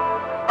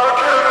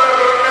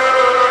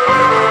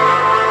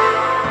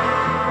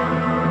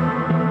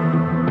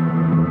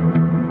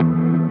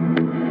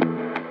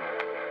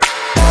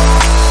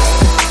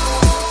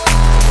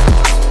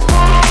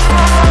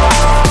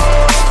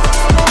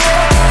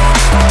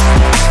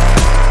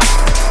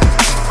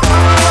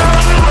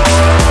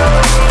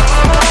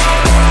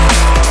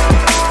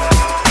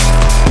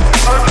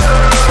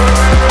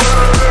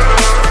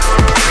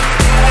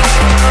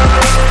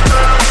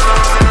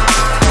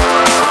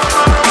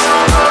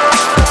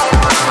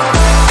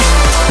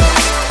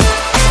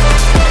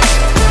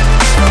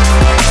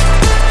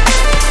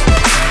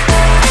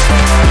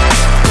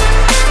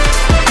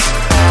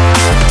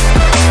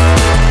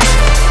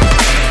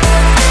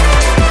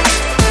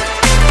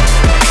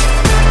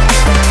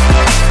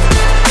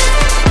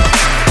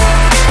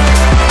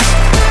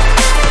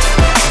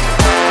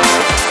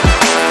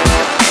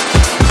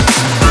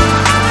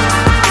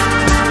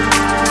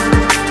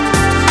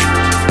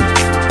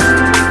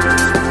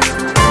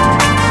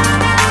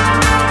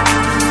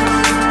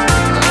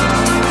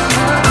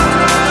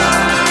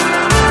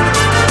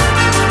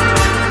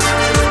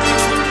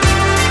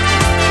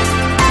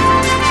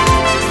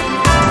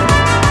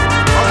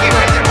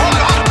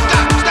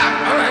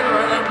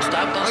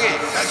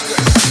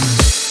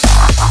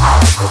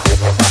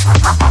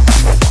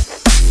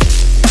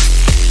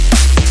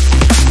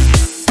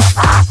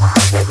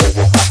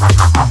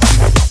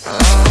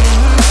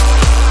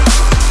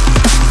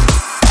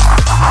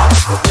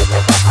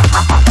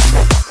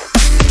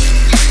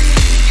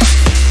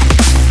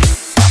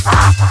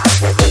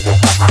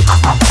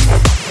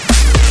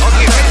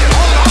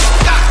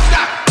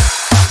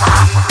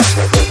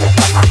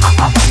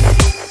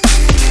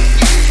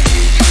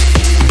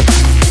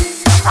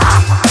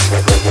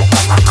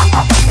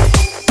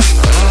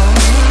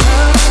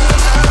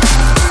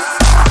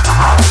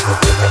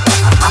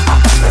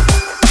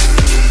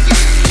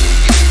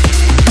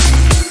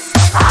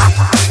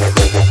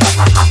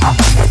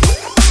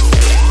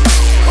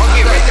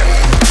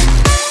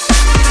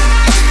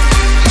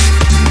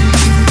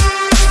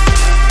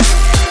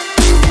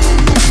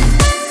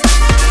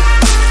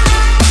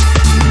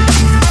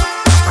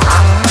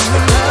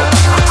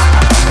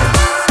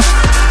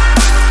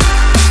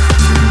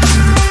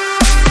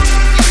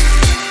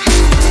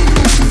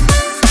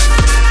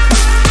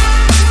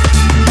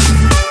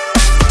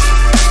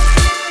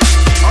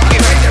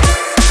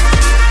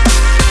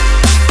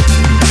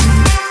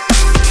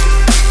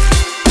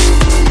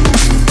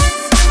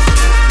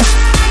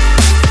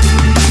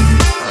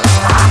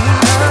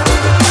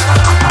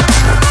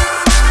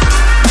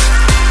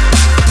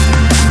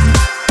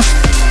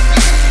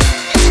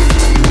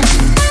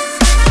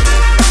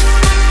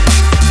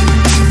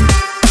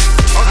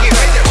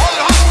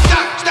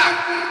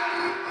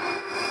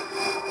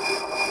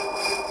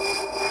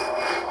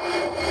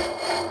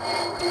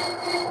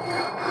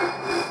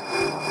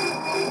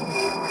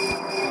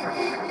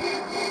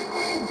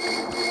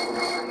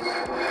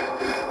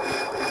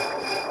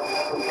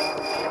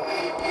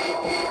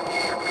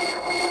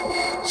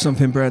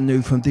 Something brand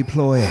new from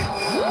Deploy.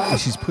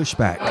 This is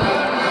Pushback.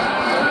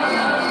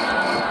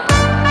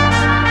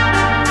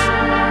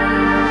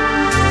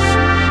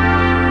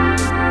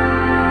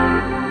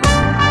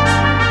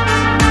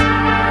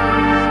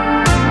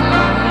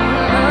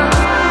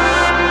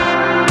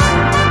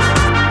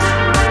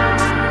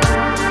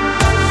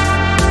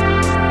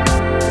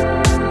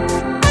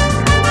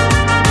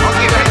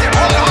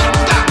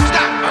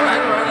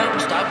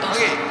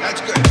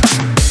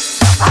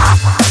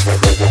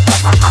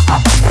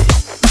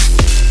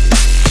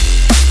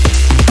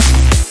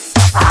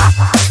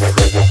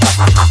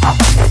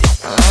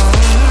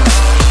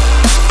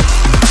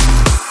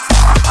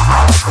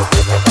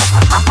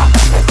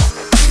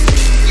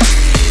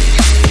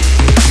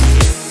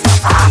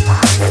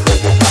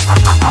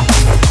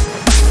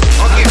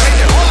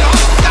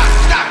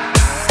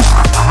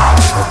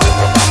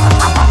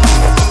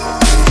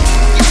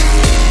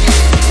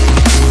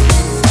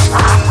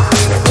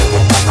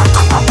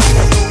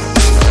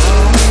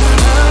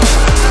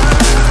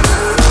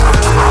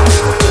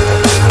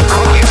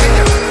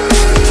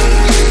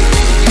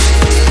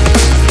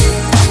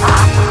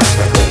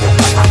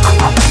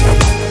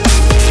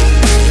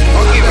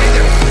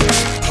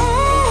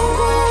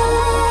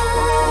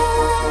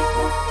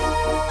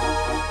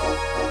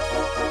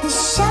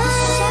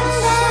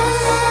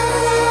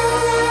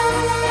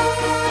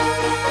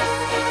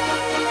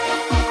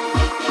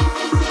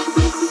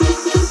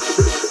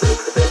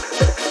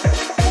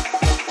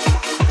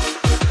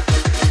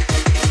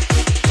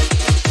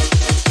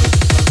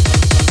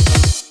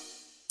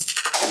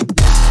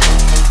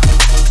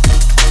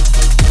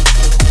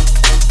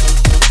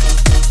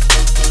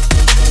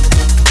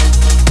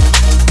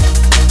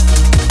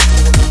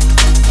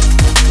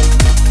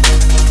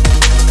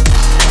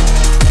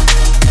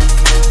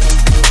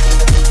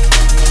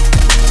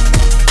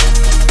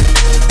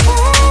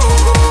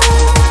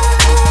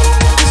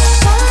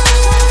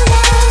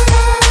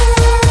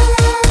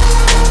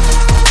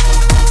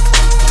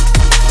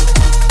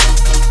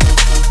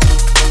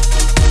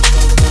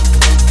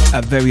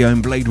 Very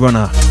own Blade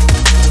Runner.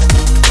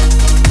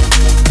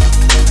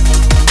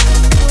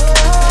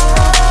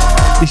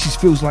 This is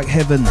Feels Like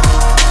Heaven.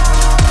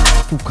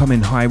 Forthcoming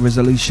high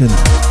resolution.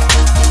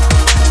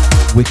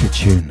 Wicked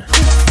tune.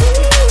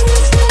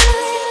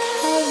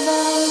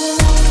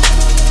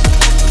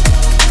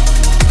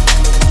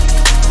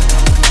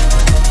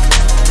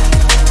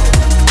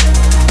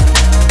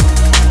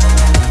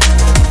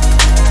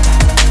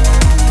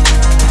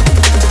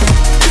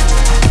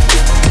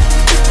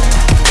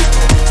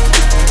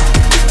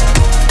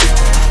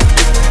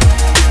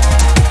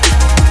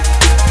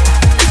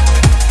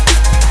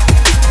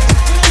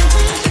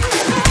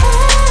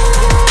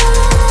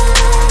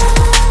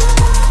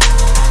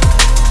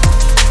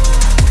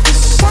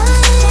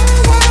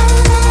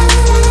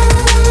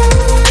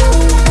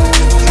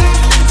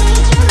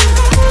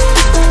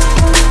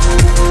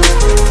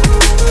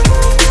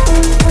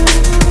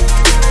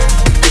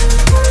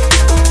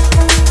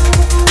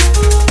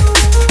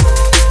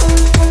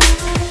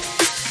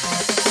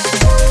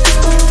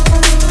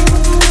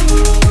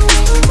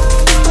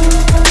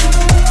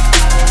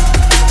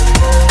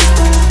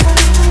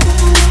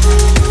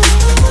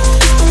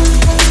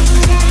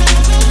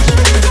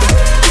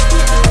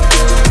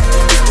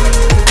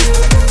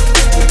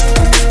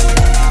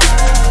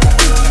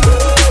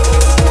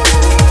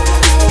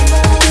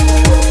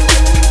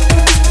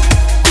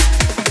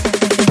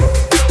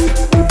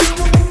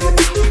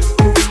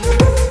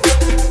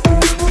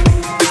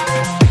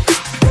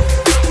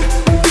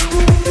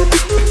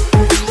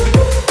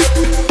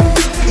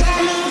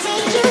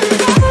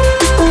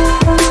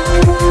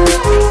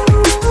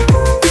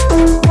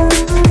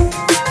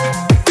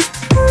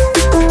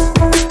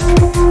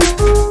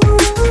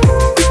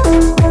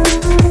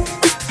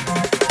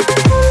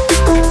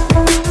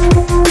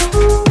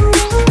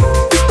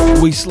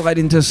 Slide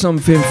into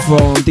something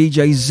from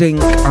DJ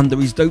Zinc under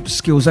his Dope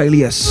Skills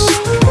alias.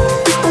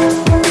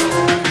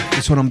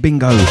 This one on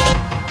Bingo.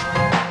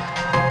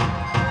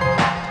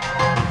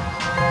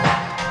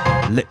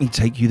 Let me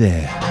take you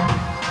there.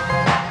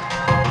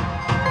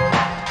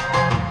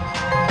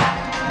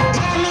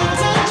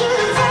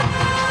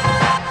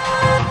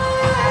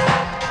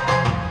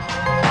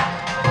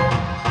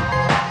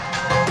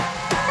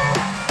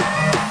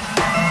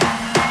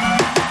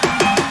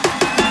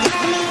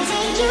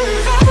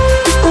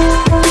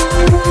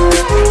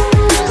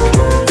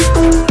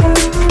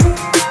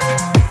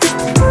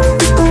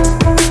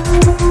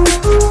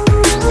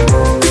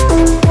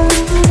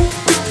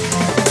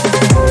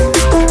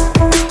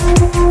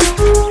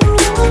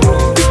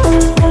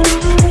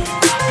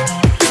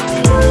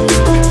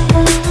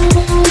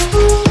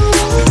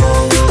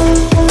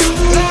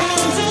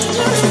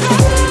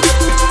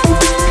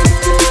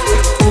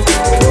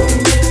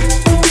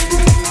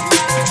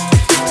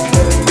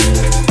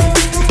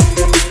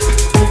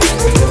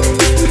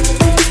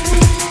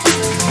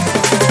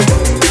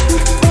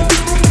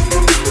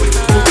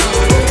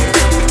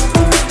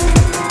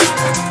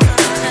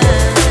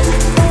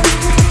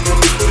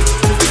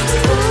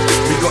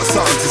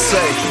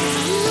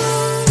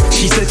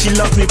 She said she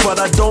loves me, but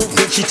I don't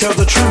think she tells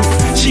the truth.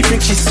 She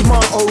thinks she's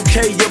smart,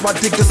 okay, yeah, I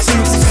dig the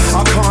suits.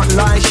 I can't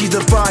lie, she's a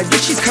vibe, yeah,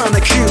 she's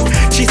kinda cute.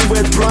 She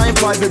swears blind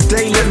by the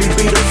day, let me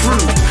be the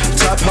fruit.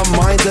 Type her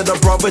mind that a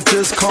brother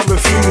just can't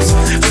refuse.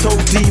 So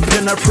deep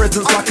in her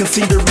presence, I can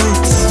see the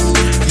roots.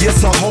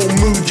 Yes, a whole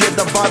mood, yeah,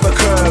 the vibe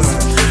occurs.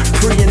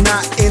 Preying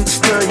that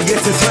Insta,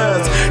 yes, it's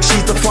hers.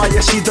 She's the fire,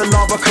 she's the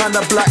lava, kind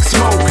of black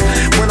smoke.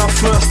 When I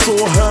first saw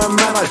her,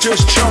 man, I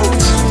just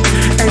choked.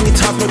 Any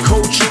type of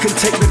code, she can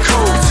take the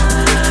code.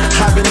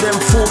 Having them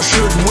thoughts,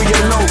 should we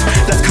elope?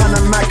 That's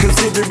kinda mad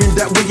considering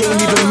that we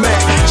ain't even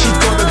met. She's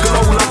got a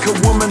glow like a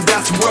woman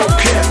that's well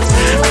kept.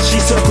 As she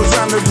circles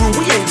round the room,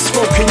 we ain't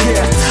spoken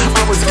yet.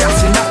 I was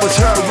gassing, that was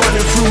her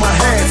running through my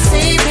head.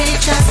 See,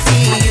 bitch, I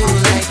see you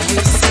like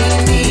you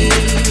see me.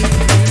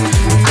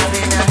 I've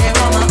been out here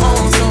on my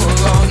own so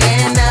long,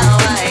 and now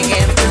I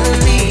can't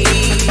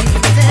believe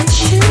that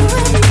you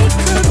and me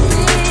could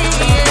be.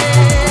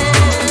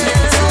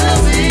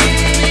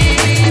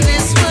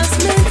 This was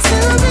meant to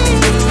be.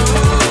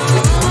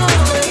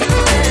 You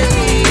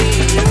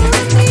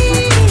and me.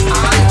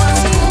 I was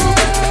fooled,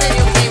 then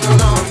you came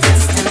along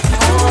destined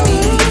for me.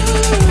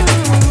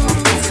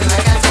 Acting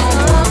like I don't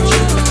want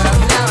you,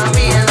 love. Now I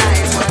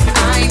realize what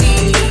I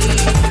need.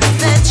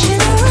 That you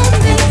and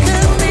me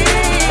could be.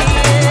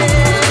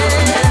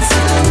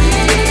 To me,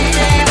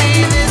 baby,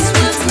 this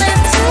was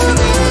meant to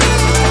be.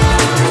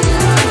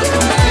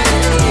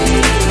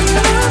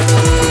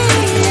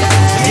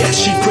 Yeah,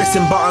 she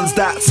pressing buttons,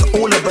 that's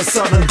all of a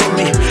sudden got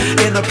me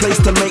in a place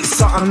to make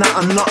something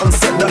out of nothing.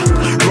 Set the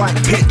right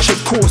pitch,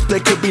 of course there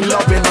could be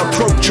loving.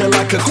 Approach her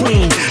like a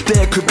queen,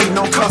 there could be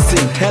no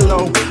cussing.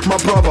 Hello, my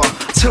brother,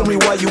 tell me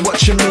why you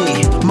watching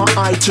me. My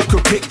eye took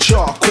a picture,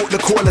 caught the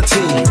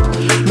quality.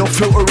 No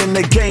filter in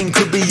the game,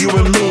 could be you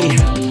and me.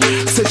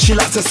 Said she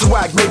likes a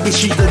swag, maybe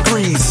she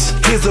agrees.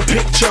 Here's a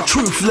picture,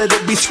 truth, let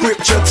it be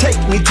scripture. Take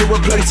me to a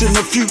place in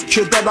the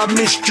future that I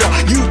missed ya.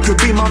 You could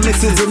be my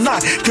missus and I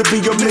could be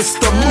your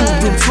mister.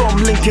 Moving from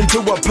Lincoln to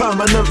a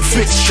permanent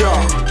fixture.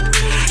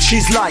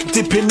 She's like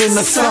dipping in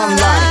the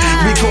sunlight.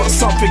 We got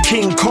something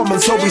in common,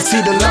 so we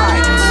see the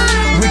light.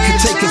 We could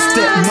take a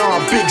step now,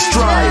 big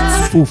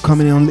strides.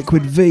 Forthcoming on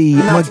Liquid V,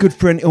 my good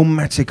friend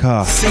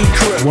Ilmatica,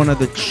 one of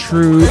the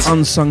true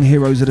unsung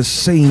heroes of the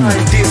scene,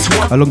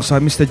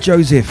 alongside Mr.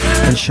 Joseph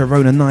and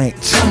Sharona Knight.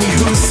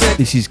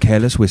 This is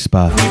Careless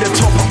Whisper. Got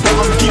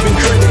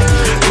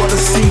a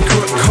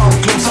secret, come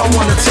close, I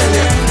wanna tell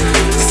it.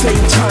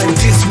 Same time,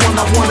 this one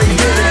I wanna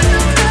hear it.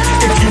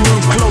 If you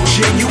move close,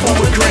 yeah, you won't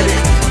regret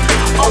it.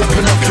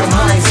 Open up your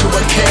mind to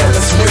a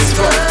careless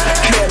whisper.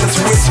 Careless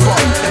whisper,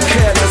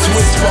 careless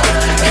whisper,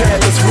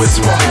 careless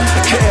whisper,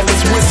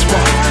 careless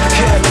whisper,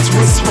 careless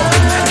whisper,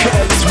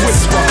 careless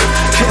whisper,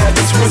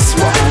 careless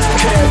whisper,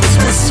 careless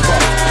whisper.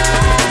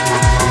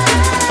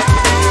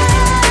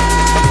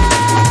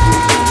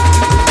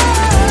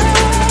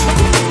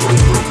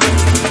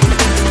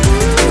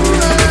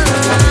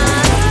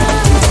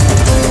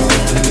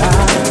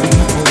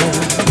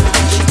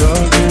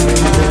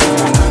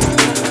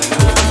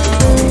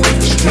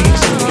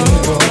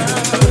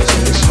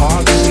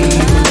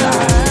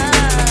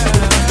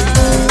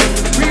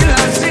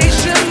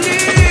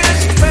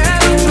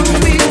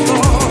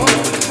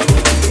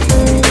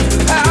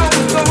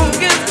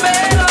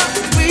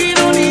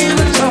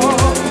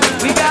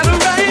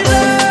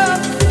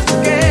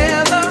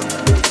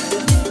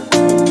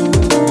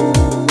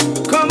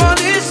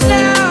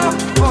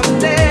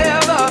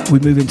 We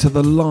move into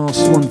the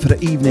last one for the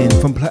evening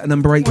from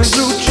Platinum Breaks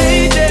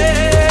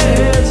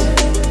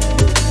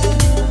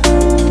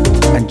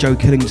and Joe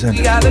Killington.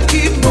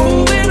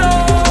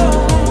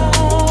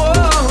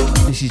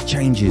 This is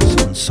Changes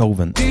on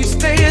Solvent. These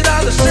days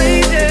are the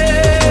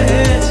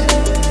strangest,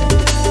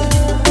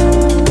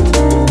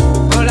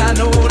 but I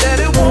know that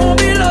it won't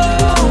be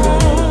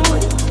long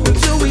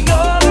until we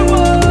all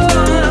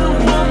are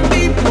one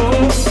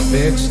people.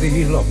 Beg,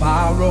 steal, or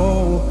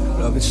borrow,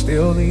 love is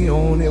still the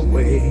only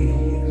way.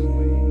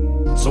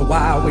 So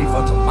why wait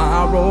for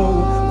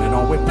tomorrow when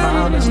all we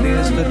promised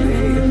is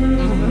today?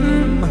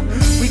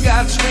 We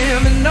got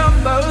swimming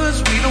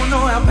numbers, we don't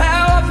know how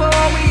powerful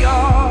we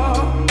are.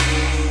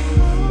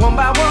 One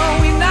by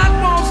one we knock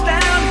walls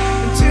down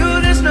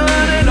until there's none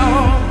at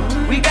all.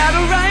 We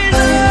gotta rise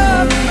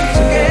up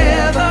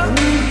together.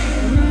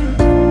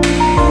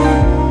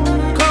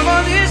 Come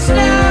on, it's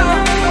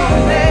now or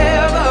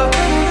never.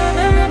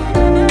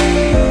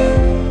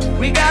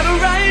 We gotta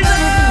rise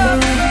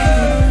up.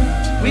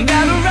 We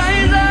gotta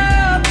rise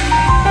up.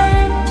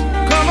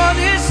 Come on,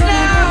 it's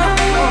now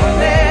or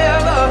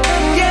never.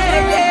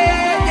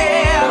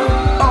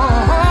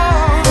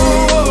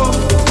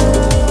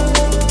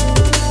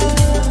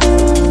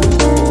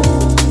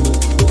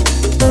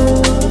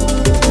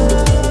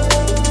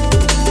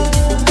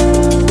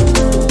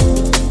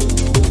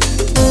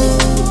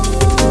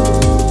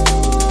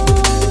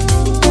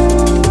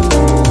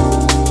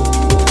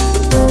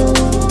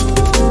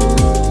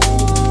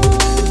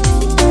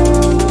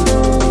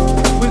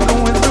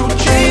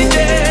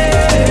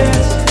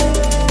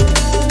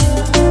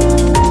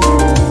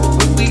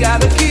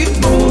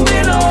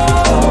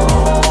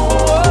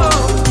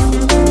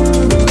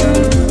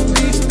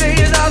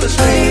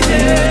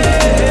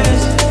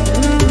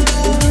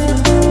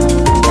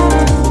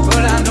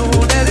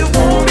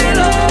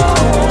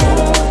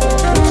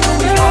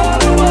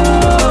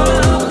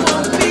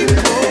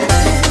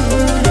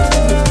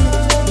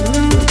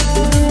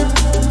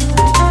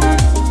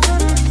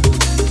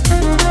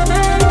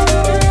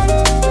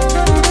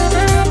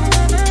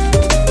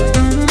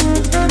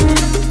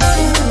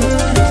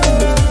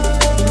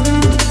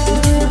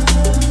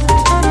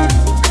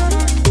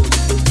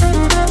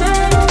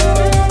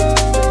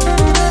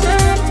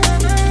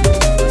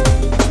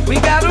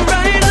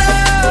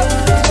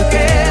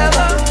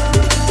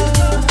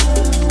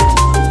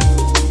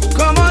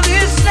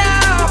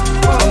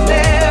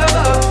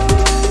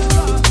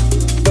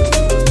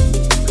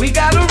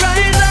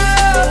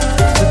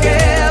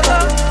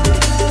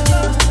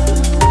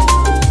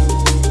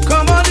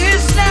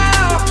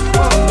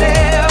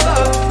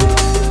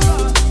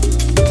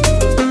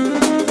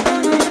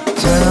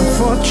 time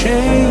for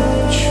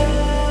change.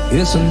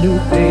 It's a new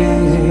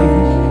day,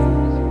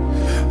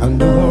 a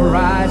new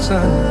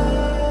horizon,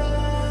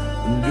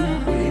 a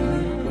new way,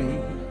 new way.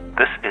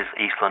 This is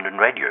East London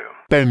Radio.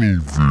 Benny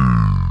V.